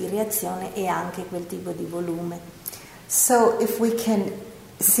tipo di reazione e anche quel tipo di volume. So if we can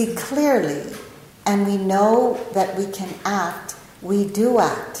see clearly and we know that we can act, we do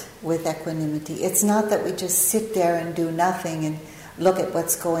act with equanimity. It's not that we just sit there and do nothing and look at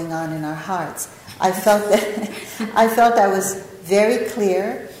what's going on in our hearts. I felt I was very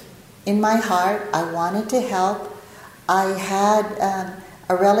clear in my heart. I wanted to help. I had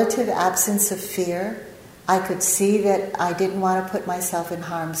a relative absence of fear. I could see that I didn't want to put myself in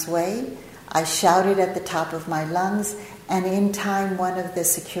harm's way. I shouted at the top of my lungs, and in time one of the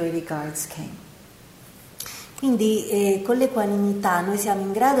security guards came. Quindi con l'equanimità noi siamo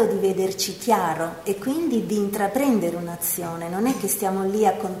in grado di vederci chiaro e quindi di intraprendere un'azione, non è che stiamo lì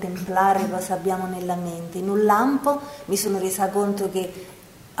a contemplare cosa abbiamo nella mente. In un lampo mi sono resa conto che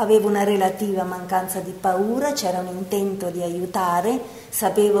avevo una relativa mancanza di paura, c'era un intento di aiutare,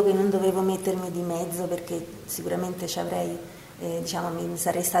 sapevo che non dovevo mettermi di mezzo perché sicuramente ci avrei, mi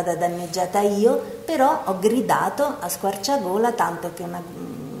sarei stata danneggiata io, però ho gridato a squarciagola, tanto che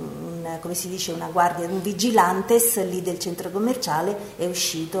come si dice, una guardia, un vigilantes lì del centro commerciale è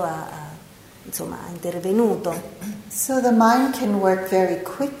uscito, ha intervenuto. So the mind can work very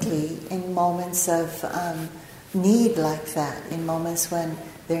quickly in moments of need like that, in moments when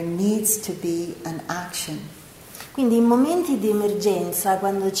there needs to be an action. Quindi in momenti di emergenza,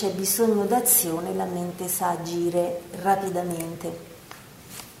 quando c'è bisogno d'azione, la mente sa agire rapidamente.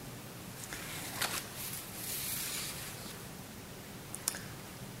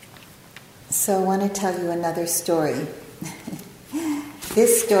 So I want to tell you another story.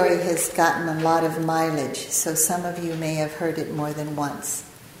 This story has gotten a lot of mileage, so some of you may have heard it more than once.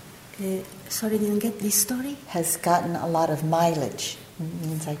 Sorry, didn't get this story? Has gotten a lot of mileage. It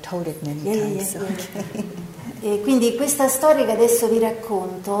means I told it many times. Okay. Quindi questa storia che adesso vi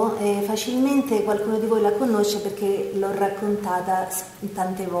racconto, facilmente qualcuno di voi la conosce perché l'ho raccontata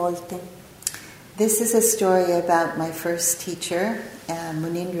tante volte. This is a story about my first teacher,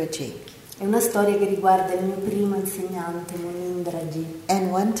 Munindraji. È una storia che riguarda il mio primo insegnante, Munindraji.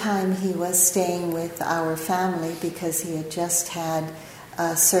 And one time he was staying with our family because he had just had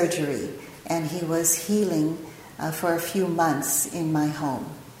surgery and he was healing for a few months in my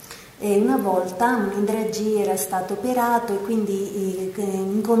home. E una volta Munindraji era stato operato e quindi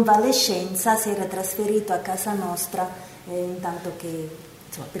in convalescenza si era trasferito a casa nostra intanto che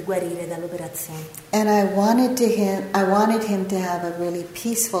per guarire dall'operazione. And I wanted him to have a really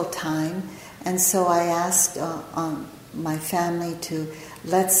peaceful time, and so I asked my family to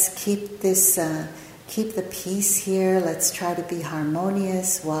let's keep the peace here. Let's try to be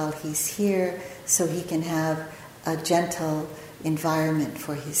harmonious while he's here, so he can have a gentle environment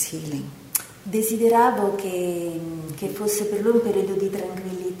for his healing. Desideravo che fosse per lui un periodo di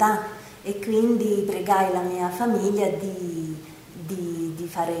tranquillità e quindi pregai la mia famiglia di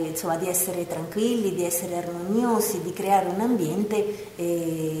fare, di essere tranquilli, di essere armoniosi, di creare un ambiente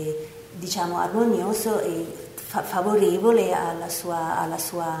armonioso e favorevole alla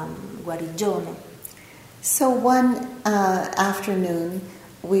sua guarigione. So one afternoon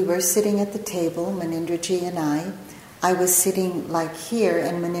we were sitting at the table, Munindraji and I was sitting like here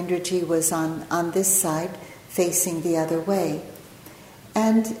and Munindraji was on this side facing the other way.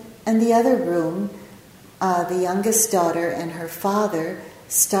 And in the other room, the youngest daughter and her father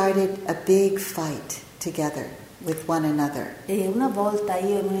started a big fight together with one another. E una volta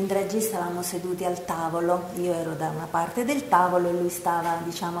io e Munindraji stavamo seduti al tavolo, io ero da una parte del tavolo e lui stava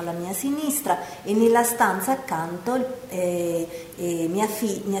alla mia sinistra e nella stanza accanto mia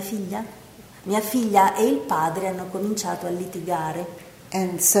figlia e il padre hanno cominciato a litigare.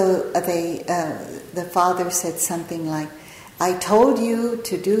 And so the father said something like, I told you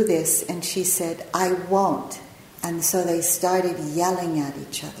to do this, and she said, I won't. And so they started yelling at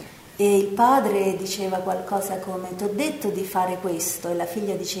each other. E il padre diceva qualcosa come, t'ho detto di fare questo, e la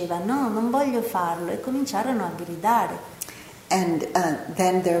figlia diceva, no, non voglio farlo, e cominciarono a gridare. And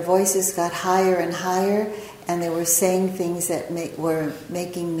then their voices got higher and higher, and they were saying things that were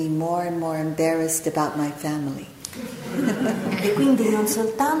making me more and more embarrassed about my family. E quindi non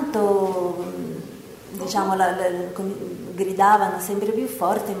soltanto gridavano sempre più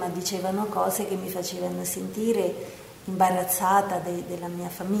forte, ma dicevano cose che mi facevano sentire imbarazzata della mia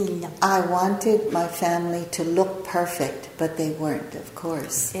famiglia. I wanted my family to look perfect, but they weren't, of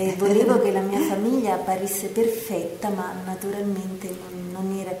course. E volevo che la mia famiglia apparisse perfetta, ma naturalmente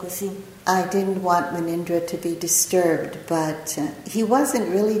non era così. I didn't want Munindra to be disturbed, but he wasn't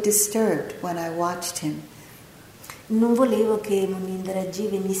really disturbed when I watched him. Non volevo che Munindraji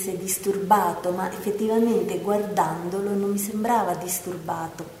venisse disturbato, ma effettivamente guardandolo non mi sembrava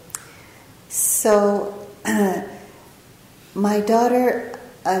disturbato. So my daughter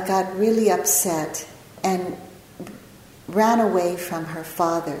got really upset and ran away from her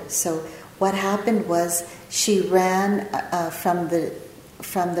father. So what happened was she ran from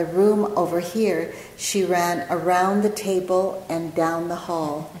the room over here, she ran around the table and down the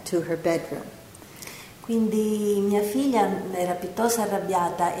hall to her bedroom. Quindi mia figlia era piuttosto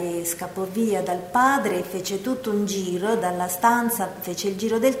arrabbiata e scappò via dal padre e fece tutto un giro dalla stanza, fece il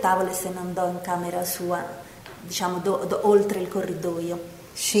giro del tavolo e se ne andò in camera sua, oltre il corridoio.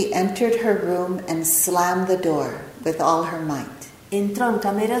 She entered her room and slammed the door with all her might. Entrò in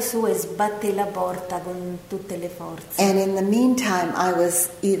camera sua e sbatté la porta con tutte le forze. And in the meantime, I was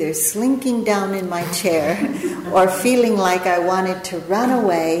either slinking down in my chair or feeling like I wanted to run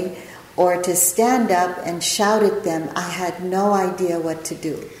away or to stand up and shout at them. I had no idea what to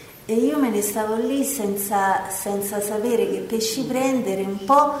do. E io me ne stavo lì senza sapere che pesci prendere, un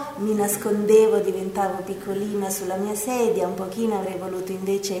po' mi nascondevo, diventavo piccolina sulla mia sedia, un pochino avrei voluto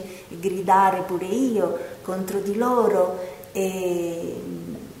invece gridare pure io contro di loro e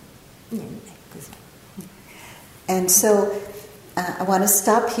niente, così. And so I want to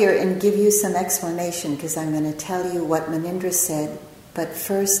stop here and give you some explanation because I'm going to tell you what Munindra said, but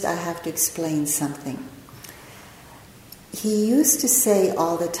first I have to explain something. He used to say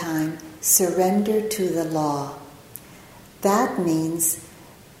all the time, surrender to the law. That means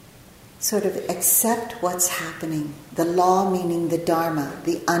sort of accept what's happening. The law meaning the Dharma,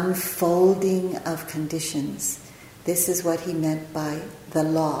 the unfolding of conditions. This is what he meant by the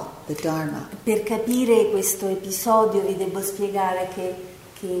law, the Dharma. Per capire questo episodio vi devo spiegare che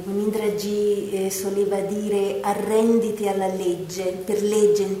Munindraji soleva dire arrenditi alla legge, per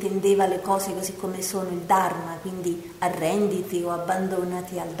legge intendeva le cose così come sono, il Dharma, quindi arrenditi o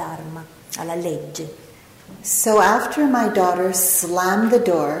abbandonati al Dharma, alla legge. So after my daughter slammed the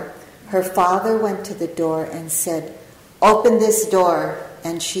door, her father went to the door and said, open this door,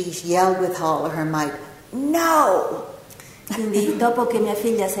 and she yelled with all her might, no! Quindi dopo che mia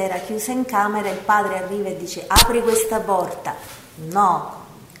figlia si era chiusa in camera, il padre arriva e dice apri questa porta, no!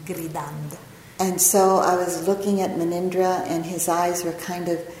 Gridando. And so I was looking at Munindra and his eyes were kind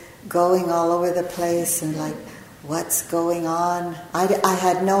of going all over the place and like, what's going on? I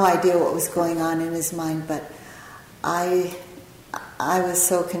had no idea what was going on in his mind, but I was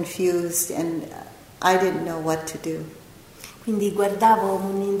so confused and I didn't know what to do. Quindi guardavo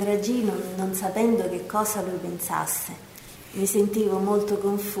Munindraji non sapendo che cosa lui pensasse. Mi sentivo molto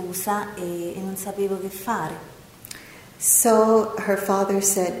confusa e non sapevo che fare. So her father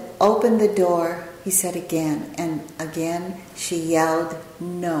said, open the door, he said again, and again she yelled,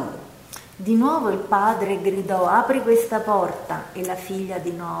 no. Di nuovo il padre gridò, apri questa porta, e la figlia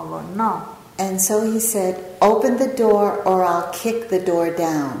di nuovo, no. And so he said, open the door or I'll kick the door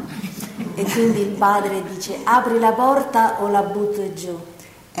down. E quindi il padre dice, apri la porta o la butto giù.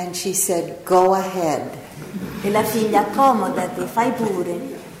 And she said, go ahead. E la figlia, accomodati, fai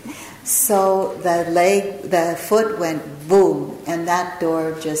pure. So the foot went boom, and that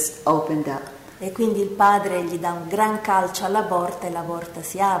door just opened up. E quindi il padre gli dà un gran calcio alla porta e la porta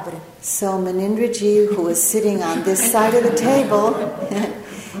si apre. So Munindraji, who was sitting on this side of the table,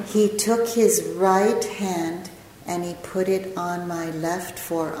 he took his right hand and he put it on my left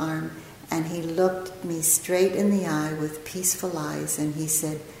forearm and he looked me straight in the eye with peaceful eyes and he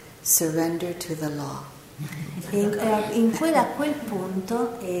said, surrender to the law. A quel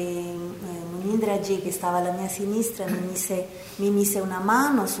punto Munindraji, che stava alla mia sinistra, mi mise una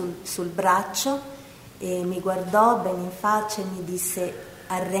mano sul braccio e mi guardò bene in faccia e mi disse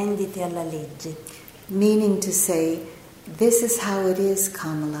arrenditi alla legge. Meaning to say, this is how it is,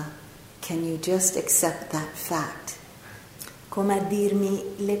 Kamala. Can you just accept that fact? Come a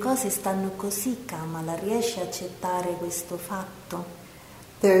dirmi, le cose stanno così, Kamala, riesci a accettare questo fatto?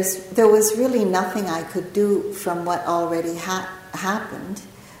 There was really nothing I could do from what already happened,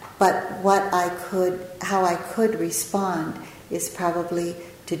 but how I could respond is probably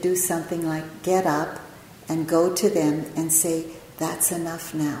to do something like get up and go to them and say, that's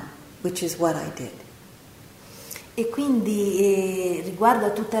enough now, which is what I did. E quindi riguardo a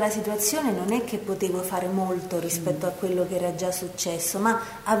tutta la situazione non è che potevo fare molto rispetto a quello che era già successo, ma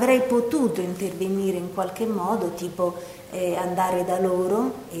avrei potuto intervenire in qualche modo, tipo andare da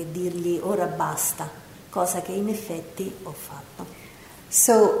loro e dirgli ora basta, cosa che in effetti ho fatto.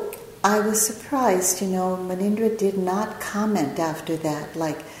 So I was surprised, Munindra did not comment after that,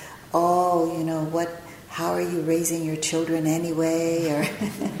 like, oh, how are you raising your children anyway, or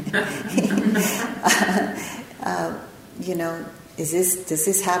does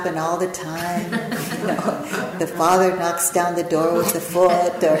this happen all the time? The father knocks down the door with the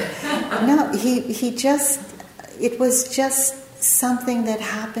foot, or no, it was just something that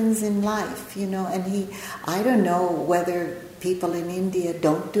happens in life, and I don't know whether people in India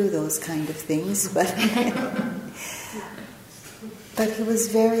don't do those kind of things, but he was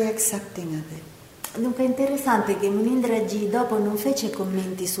very accepting of it. Dunque è interessante che Munindraji dopo non fece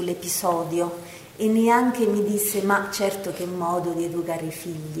commenti sull'episodio e neanche mi disse ma certo che modo di educare i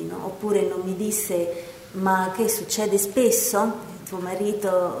figli, no? Oppure non mi disse ma che succede spesso? Tuo marito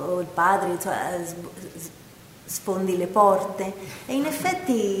o il padre sfondi le porte. E in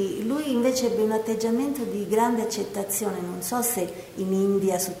effetti lui invece ebbe un atteggiamento di grande accettazione. Non so se in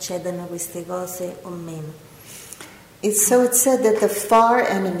India succedano queste cose o meno. So it's said that the far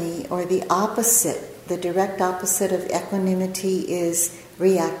enemy, or the opposite, the direct opposite of equanimity, is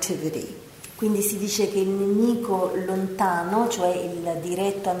reactivity. Quindi si dice che il nemico lontano, cioè il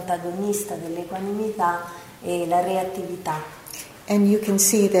diretto antagonista dell'equanimità, è la reattività. And you can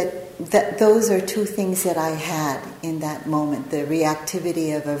see that those are two things that I had in that moment, the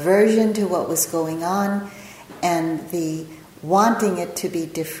reactivity of aversion to what was going on and the wanting it to be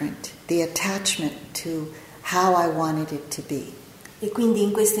different, the attachment to how I wanted it to be. E quindi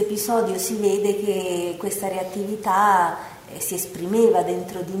in questo episodio si vede che questa reattività si esprimeva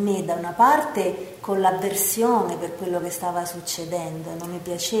dentro di me da una parte con l'avversione per quello che stava succedendo, non mi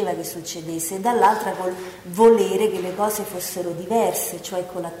piaceva che succedesse, e dall'altra col volere che le cose fossero diverse, cioè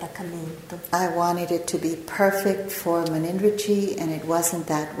con l'attaccamento. I wanted it to be perfect for Munindraji and it wasn't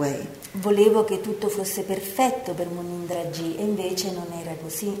that way. Volevo che tutto fosse perfetto per Munindraji e invece non era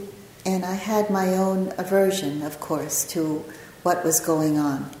così. And I had my own aversion, of course, to what was going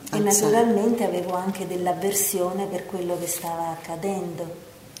on outside. E naturalmente avevo anche dell'avversione per quello che stava accadendo.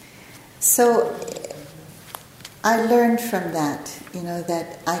 So I learned from that,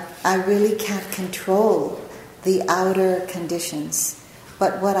 that I really can't control the outer conditions,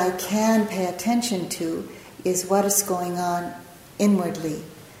 but what I can pay attention to is what is going on inwardly.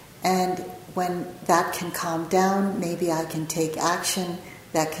 And when that can calm down, maybe I can take action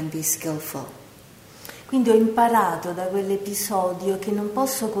that can be skillful. Quindi ho imparato da quell'episodio che non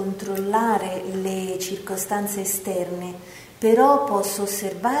posso controllare le circostanze esterne, però posso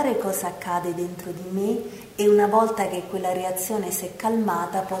osservare cosa accade dentro di me e una volta che quella reazione si è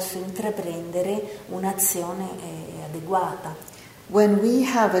calmata posso intraprendere un'azione adeguata. When we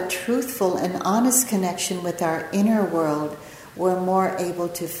have a truthful and honest connection with our inner world, we're more able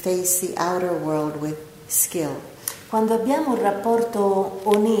to face the outer world with skill. Quando abbiamo un rapporto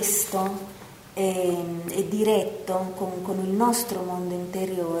onesto e diretto con il nostro mondo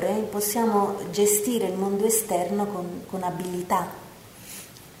interiore, possiamo gestire il mondo esterno con abilità.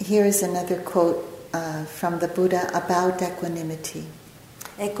 Here is another quote from the Buddha about equanimity.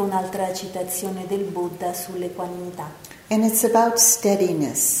 Ecco un'altra citazione del Buddha sull'equanimità. And it's about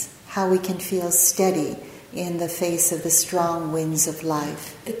steadiness, how we can feel steady in the face of the strong winds of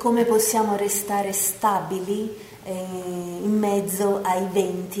life. E come possiamo restare stabili in mezzo ai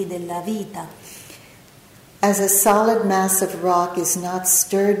venti della vita. As a solid mass of rock is not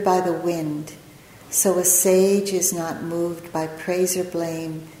stirred by the wind, so a sage is not moved by praise or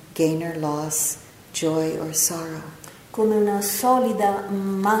blame, gain or loss, joy or sorrow. Come una solida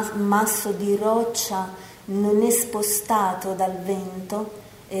masso di roccia non è spostato dal vento,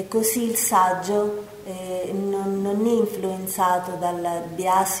 e così il saggio non è influenzato dal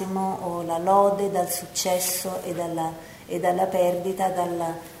biasimo o la lode, dal successo e dalla perdita,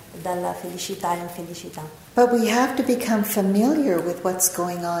 dalla felicità e infelicità. But we have to become familiar with what's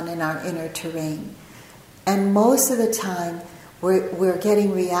going on in our inner terrain. And most of the time we're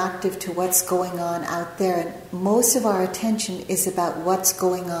getting reactive to what's going on out there. And most of our attention is about what's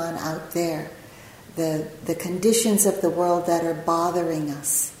going on out there. The conditions of the world that are bothering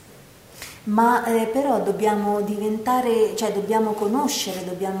us. Ma però dobbiamo dobbiamo conoscere,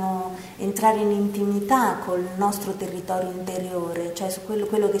 dobbiamo entrare in intimità col nostro territorio interiore, cioè su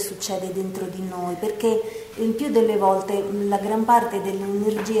quello che succede dentro di noi, perché il più delle volte la gran parte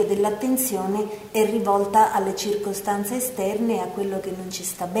dell'energia e dell'attenzione è rivolta alle circostanze esterne e a quello che non ci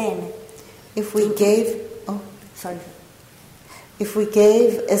sta bene. If we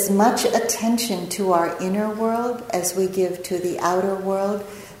gave as much attention to our inner world as we give to the outer world,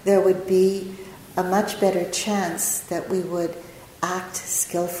 there would be a much better chance that we would act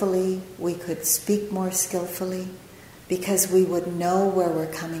skillfully, we could speak more skillfully, because we would know where we're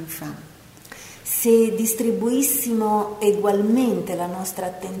coming from. Se distribuissimo egualmente la nostra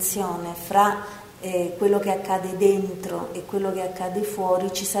attenzione fra quello che accade dentro e quello che accade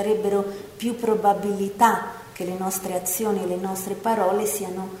fuori, ci sarebbero più probabilità che le nostre azioni e le nostre parole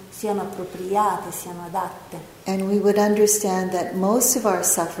siano appropriate, siano adatte. And we would understand that most of our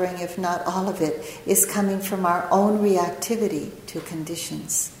suffering, if not all of it, is coming from our own reactivity to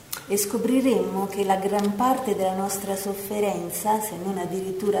conditions. E scopriremmo che la gran parte della nostra sofferenza, se non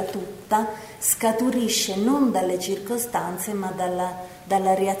addirittura tutta, scaturisce non dalle circostanze ma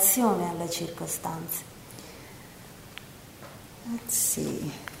dalla reazione alle circostanze. Let's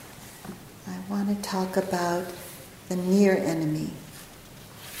see. I want to talk about the near enemy.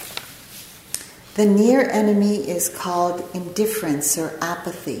 The near enemy is called indifference or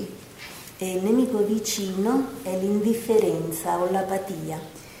apathy. E il nemico vicino è l'indifferenza o l'apatia.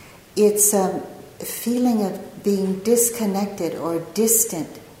 It's a feeling of being disconnected or distant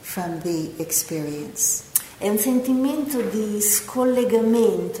from the experience. È un sentimento di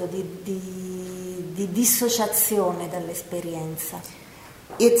scollegamento, di dissociazione dall'esperienza.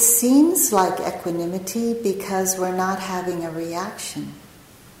 It seems like equanimity because we're not having a reaction.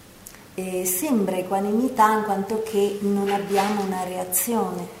 E sembra equanimità in quanto che non abbiamo una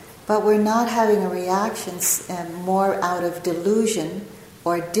reazione. But we're not having a reaction more out of delusion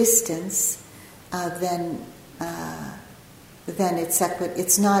or distance than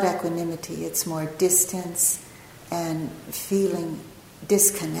it's not equanimity, it's more distance and feeling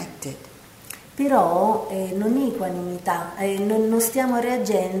disconnected. Però non è equanimità, non stiamo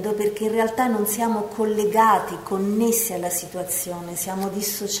reagendo perché in realtà non siamo collegati, connessi alla situazione, siamo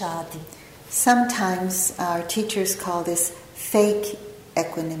dissociati. Sometimes our teachers call this fake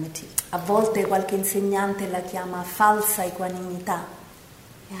equanimity. A volte qualche insegnante la chiama falsa equanimità.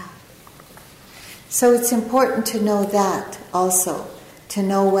 Yeah. So it's important to know that also, to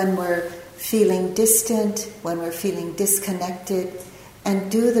know when we're feeling distant, when we're feeling disconnected,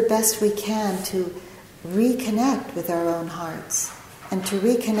 and do the best we can to reconnect with our own hearts and to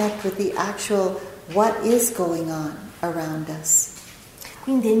reconnect with the actual what is going on around us.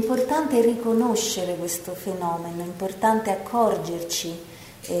 Quindi è importante riconoscere questo fenomeno, è importante accorgerci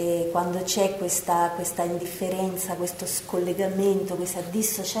quando c'è questa indifferenza, questo scollegamento, questa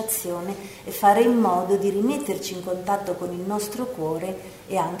dissociazione e fare in modo di rimetterci in contatto con il nostro cuore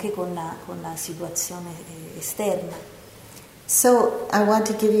e anche con la situazione esterna. So I want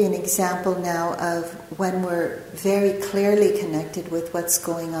to give you an example now of when we're very clearly connected with what's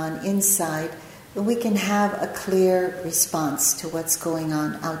going on inside, we can have a clear response to what's going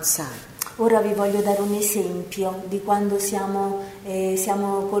on outside. Ora vi voglio dare un esempio di quando siamo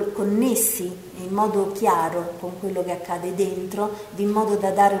connessi in modo chiaro con quello che accade dentro, in modo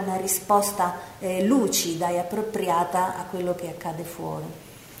da dare una risposta lucida e appropriata a quello che accade fuori.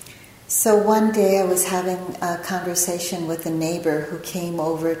 So one day I was having a conversation with a neighbor who came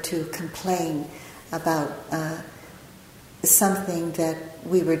over to complain about something that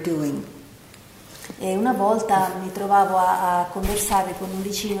we were doing. E una volta mi trovavo a conversare con un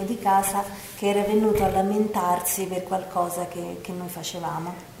vicino di casa che era venuto a lamentarsi per qualcosa che noi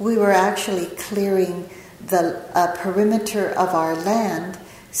facevamo. We were actually clearing the perimeter of our land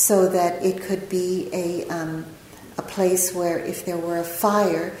so that it could be a place where if there were a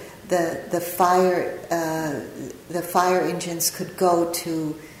fire, the fire engines could go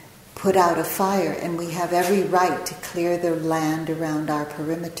to put out a fire, and we have every right to clear the land around our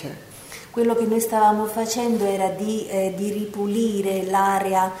perimeter. Quello che noi stavamo facendo era di ripulire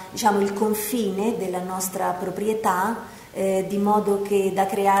l'area, diciamo il confine della nostra proprietà, di modo che da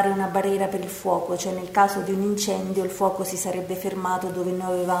creare una barriera per il fuoco, cioè nel caso di un incendio il fuoco si sarebbe fermato dove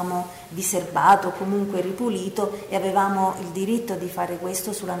noi avevamo diserbato, comunque ripulito, e avevamo il diritto di fare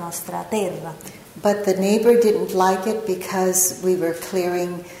questo sulla nostra terra. But the neighbor didn't like it because we were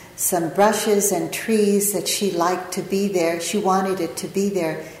clearing some brushes and trees that she liked to be there. She wanted it to be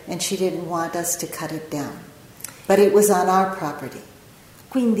there, and she didn't want us to cut it down. But it was on our property.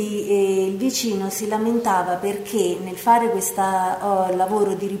 Quindi il vicino si lamentava perché nel fare questo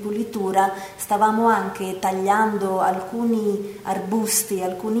lavoro di ripulitura stavamo anche tagliando alcuni arbusti,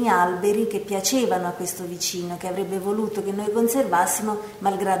 alcuni alberi che piacevano a questo vicino, che avrebbe voluto che noi conservassimo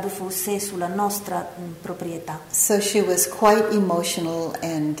malgrado fosse sulla nostra proprietà. So she was quite emotional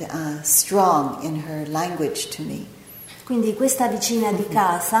and strong in her language to me. Quindi questa vicina di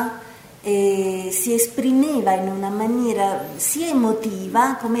casa si esprimeva in una maniera sia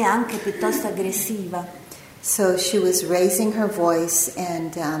emotiva come anche piuttosto aggressiva. So she was raising her voice,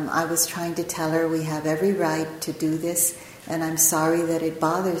 and I was trying to tell her we have every right to do this, and I'm sorry that it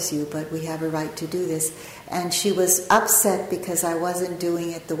bothers you, but we have a right to do this. And she was upset because I wasn't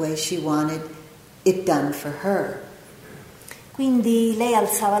doing it the way she wanted it done for her. Quindi lei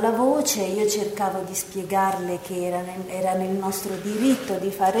alzava la voce, io cercavo di spiegarle che era nel nostro diritto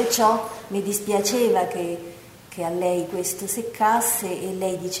di fare ciò, mi dispiaceva che a lei questo seccasse, e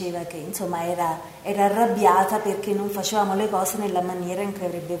lei diceva che insomma era arrabbiata perché non facevamo le cose nella maniera in cui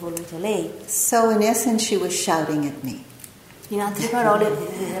avrebbe voluto lei. So in essence she was shouting at me. In altre parole,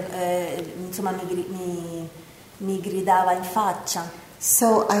 insomma mi gridava in faccia.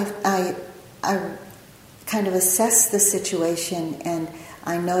 So I kind of assessed the situation, and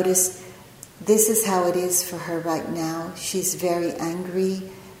I noticed this is how it is for her right now. She's very angry,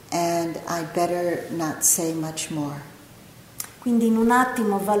 and I'd better not say much more. Quindi in un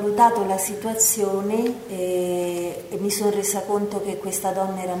attimo ho valutato la situazione e mi sono resa conto che questa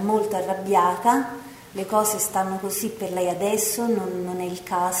donna era molto arrabbiata, le cose stanno così per lei adesso, non è il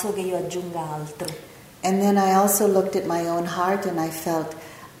caso che io aggiunga altro. And then I also looked at my own heart and I felt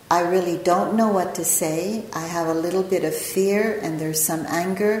I really don't know what to say. I have a little bit of fear and there's some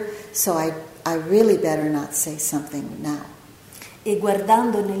anger, so I really better not say something now. E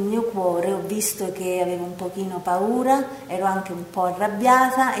guardando nel mio cuore ho visto che avevo un pochino paura, ero anche un po'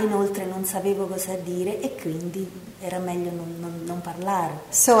 arrabbiata e inoltre non sapevo cosa dire e quindi era meglio non parlare.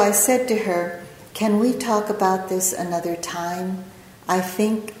 So I said to her, "Can we talk about this another time? I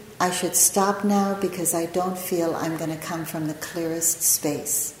think I should stop now because I don't feel I'm going to come from the clearest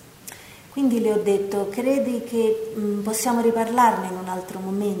space." Quindi le ho detto, credi che possiamo riparlarne in un altro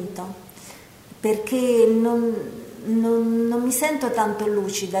momento? Perché non mi sento tanto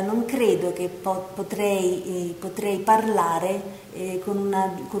lucida, non credo che potrei parlare con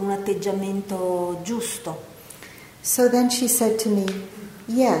un atteggiamento giusto. So then she said to me,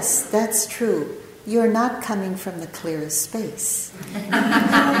 "Yes, that's true. You're not coming from the clearest space."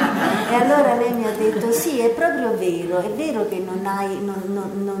 E allora lei mi ha detto, sì, è proprio vero, è vero che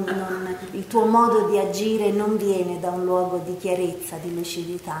il tuo modo di agire non viene da un luogo di chiarezza, di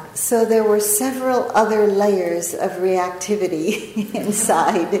lucidità. So there were several other layers of reactivity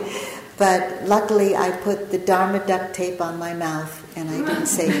inside, but luckily I put the Dharma duct tape on my mouth and I didn't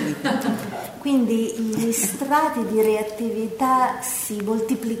say anything. Quindi gli strati di reattività si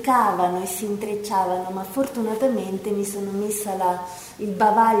moltiplicavano e si intrecciavano, ma fortunatamente mi sono messa il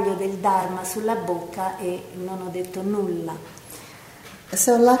bavaglio del Dharma sulla bocca e non ho detto nulla.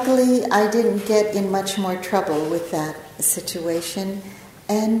 So luckily I didn't get in much more trouble with that situation,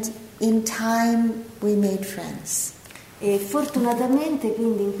 and in time we made friends. E fortunatamente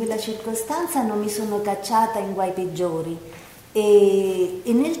quindi in quella circostanza non mi sono cacciata in guai peggiori. E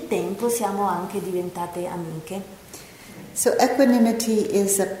nel tempo siamo anche diventate amiche. So equanimity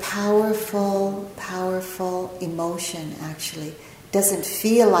is a powerful, powerful emotion actually. It doesn't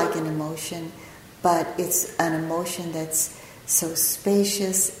feel like an emotion, but it's an emotion that's so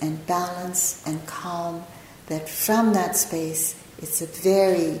spacious and balanced and calm that from that space it's a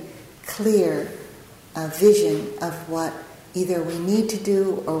very clear vision of what either we need to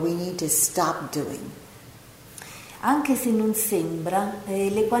do or we need to stop doing. Anche se non sembra,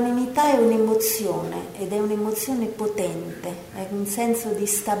 l'equanimità è un'emozione ed è un'emozione potente, è un senso di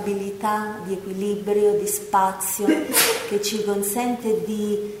stabilità, di equilibrio, di spazio che ci consente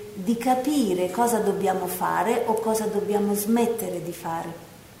di capire cosa dobbiamo fare o cosa dobbiamo smettere di fare.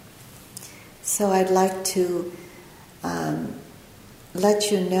 So I'd like to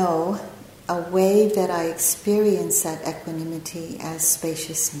let you know a way that I experience that equanimity as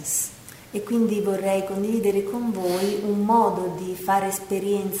spaciousness. E quindi vorrei condividere con voi un modo di fare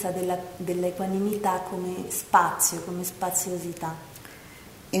esperienza dell'equanimità come spazio, come spaziosità.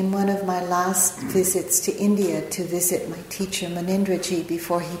 In one of my last visits to India to visit my teacher Munindraji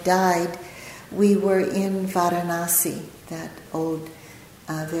before he died, we were in Varanasi, that old,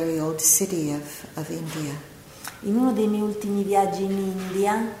 very old city of India. In uno dei miei ultimi viaggi in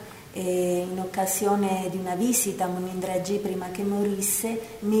India, in occasione di una visita a Munindraji prima che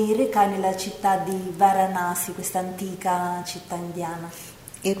morisse, mi recai nella città di Varanasi, questa antica città indiana.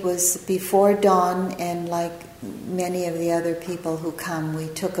 It was before dawn, and like many of the other people who come,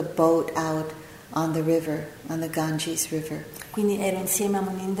 we took a boat out on the river, on the Ganges River. Quindi ero insieme a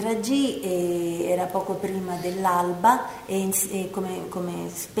Munindraji e era poco prima dell'alba e come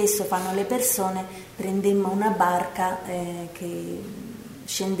spesso fanno le persone prendemmo una barca che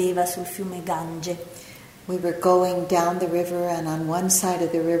scendeva sul fiume Gange. We were going down the river, and on one side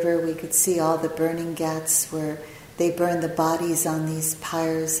of the river we could see all the burning ghats where they burn the bodies on these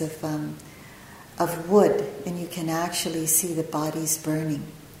pyres of wood, and you can actually see the bodies burning.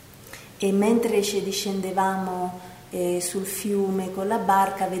 E mentre discendevamo sul fiume con la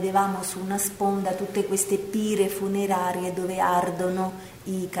barca, vedevamo su una sponda tutte queste pire funerarie dove ardono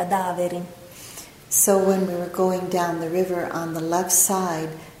i cadaveri. So when we were going down the river, on the left side,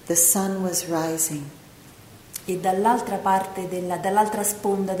 the sun was rising. E dall'altra parte dall'altra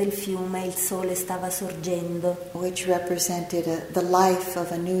sponda del fiume il sole stava sorgendo. Which represented the life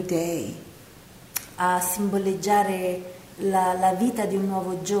of a new day. A simboleggiare la vita di un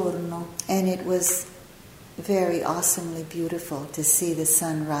nuovo giorno. And it was very awesomely beautiful to see the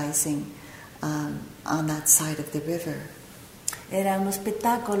sun rising on that side of the river. Era uno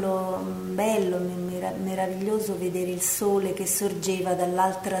spettacolo bello, meraviglioso vedere il sole che sorgeva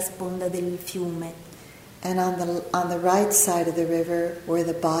dall'altra sponda del fiume. And on the right side of the river were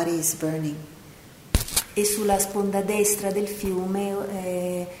the bodies burning. E sulla sponda destra del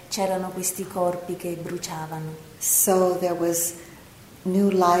fiume c'erano questi corpi che bruciavano. So there was new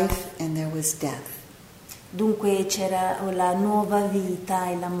life and there was death. Dunque c'era la nuova vita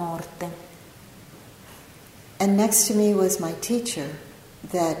e la morte. And next to me was my teacher,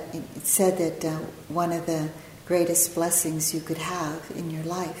 that it said that one of the greatest blessings you could have in your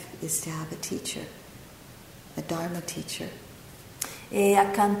life is to have a teacher, a Dharma teacher. E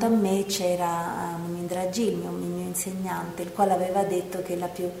accanto a me c'era Munindra-ji, il mio insegnante, il quale aveva detto che la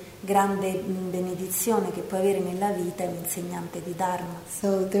più grande benedizione che puoi avere nella vita è un insegnante di Dharma.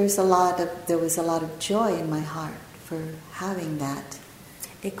 So there was a lot of joy in my heart for having that.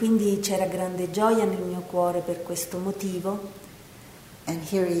 E quindi c'era grande gioia nel mio cuore per questo motivo. And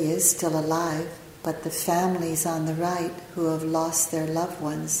here he is, still alive, but the families on the right who have lost their loved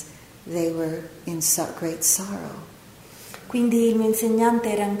ones, they were in great sorrow. Quindi il mio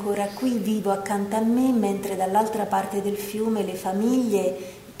insegnante era ancora qui, vivo accanto a me, mentre dall'altra parte del fiume le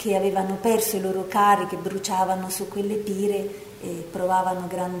famiglie che avevano perso i loro cari, che bruciavano su quelle pire, provavano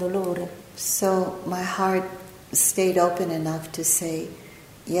gran dolore. So my heart stayed open enough to say,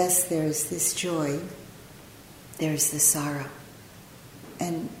 yes, there is this joy, there is this sorrow.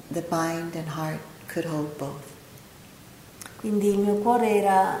 And the mind and heart could hold both. Quindi il mio cuore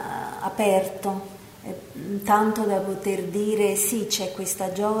era aperto, tanto da poter dire sì, c'è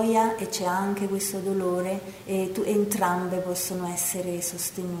questa gioia e c'è anche questo dolore e entrambe possono essere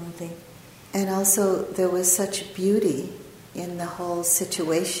sostenute. And also there was such beauty in the whole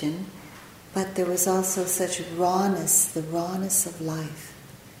situation, but there was also such rawness, the rawness of life,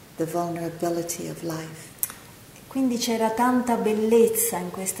 the vulnerability of life. Quindi c'era tanta bellezza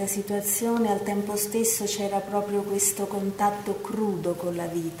in questa situazione, al tempo stesso c'era proprio questo contatto crudo con la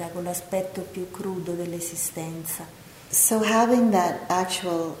vita, con l'aspetto più crudo dell'esistenza. So having that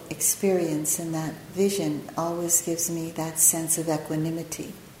actual experience and that vision always gives me that sense of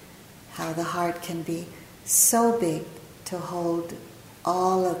equanimity, how the heart can be so big to hold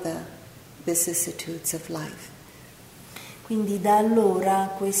all of the vicissitudes of life. Quindi da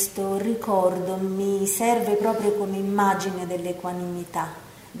allora questo ricordo mi serve proprio come immagine dell'equanimità,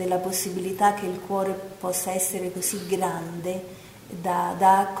 della possibilità che il cuore possa essere così grande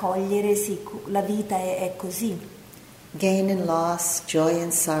da accogliere, sì, la vita è così. Gain and loss, joy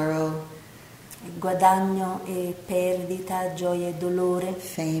and sorrow, guadagno e perdita, gioia e dolore,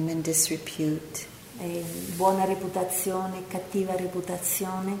 fame and disrepute, buona reputazione, cattiva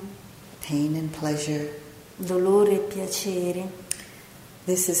reputazione, pain and pleasure. Dolore e piacere.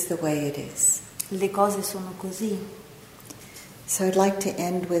 This is the way it is. Le cose sono così. So I'd like to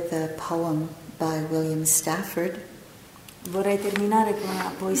end with a poem by William Stafford. Vorrei terminare con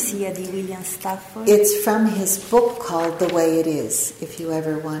una poesia di William Stafford. It's from his book called The Way It Is, if you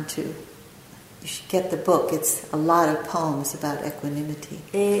ever want to. You should get the book. It's a lot of poems about equanimity.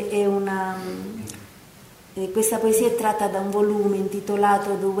 Questa poesia è tratta da un volume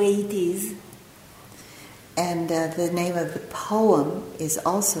intitolato The Way It Is. And the name of the poem is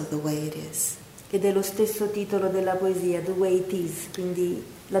also The Way It Is. Ed è lo stesso titolo della poesia, The Way It Is, quindi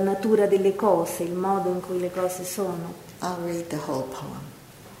la natura delle cose, il modo in cui le cose sono. I'll read the whole poem.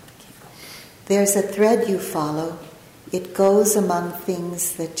 There's a thread you follow. It goes among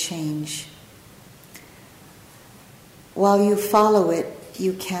things that change. While you follow it,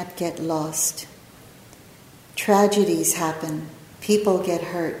 you can't get lost. Tragedies happen. People get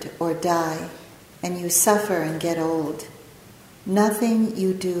hurt or die. And you suffer and get old. Nothing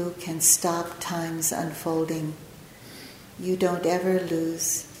you do can stop time's unfolding. You don't ever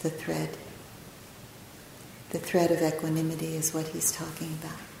lose the thread. The thread of equanimity is what he's talking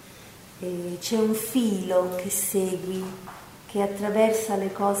about. E c'è un filo che segui, che attraversa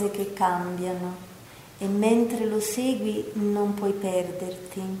le cose che cambiano, e mentre lo segui non puoi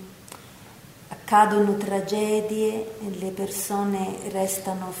perderti. Accadono tragedie, le persone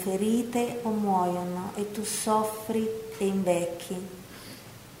restano ferite o muoiono e tu soffri e invecchi.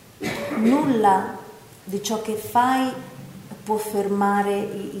 Nulla di ciò che fai può fermare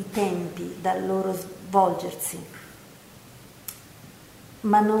i tempi dal loro svolgersi,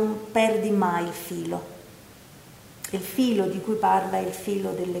 ma non perdi mai il filo. Il filo di cui parla è il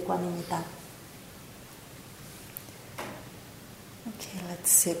filo dell'equanimità. Okay,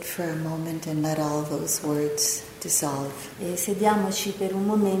 let's sit for a moment and let all those words dissolve. E sediamoci per un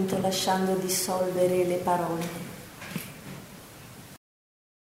momento lasciando dissolvere le parole.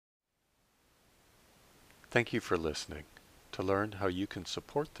 Thank you for listening. To learn how you can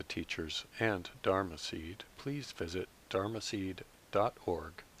support the teachers and Dharma Seed, please visit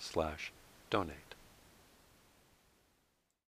dharmaseed.org/donate.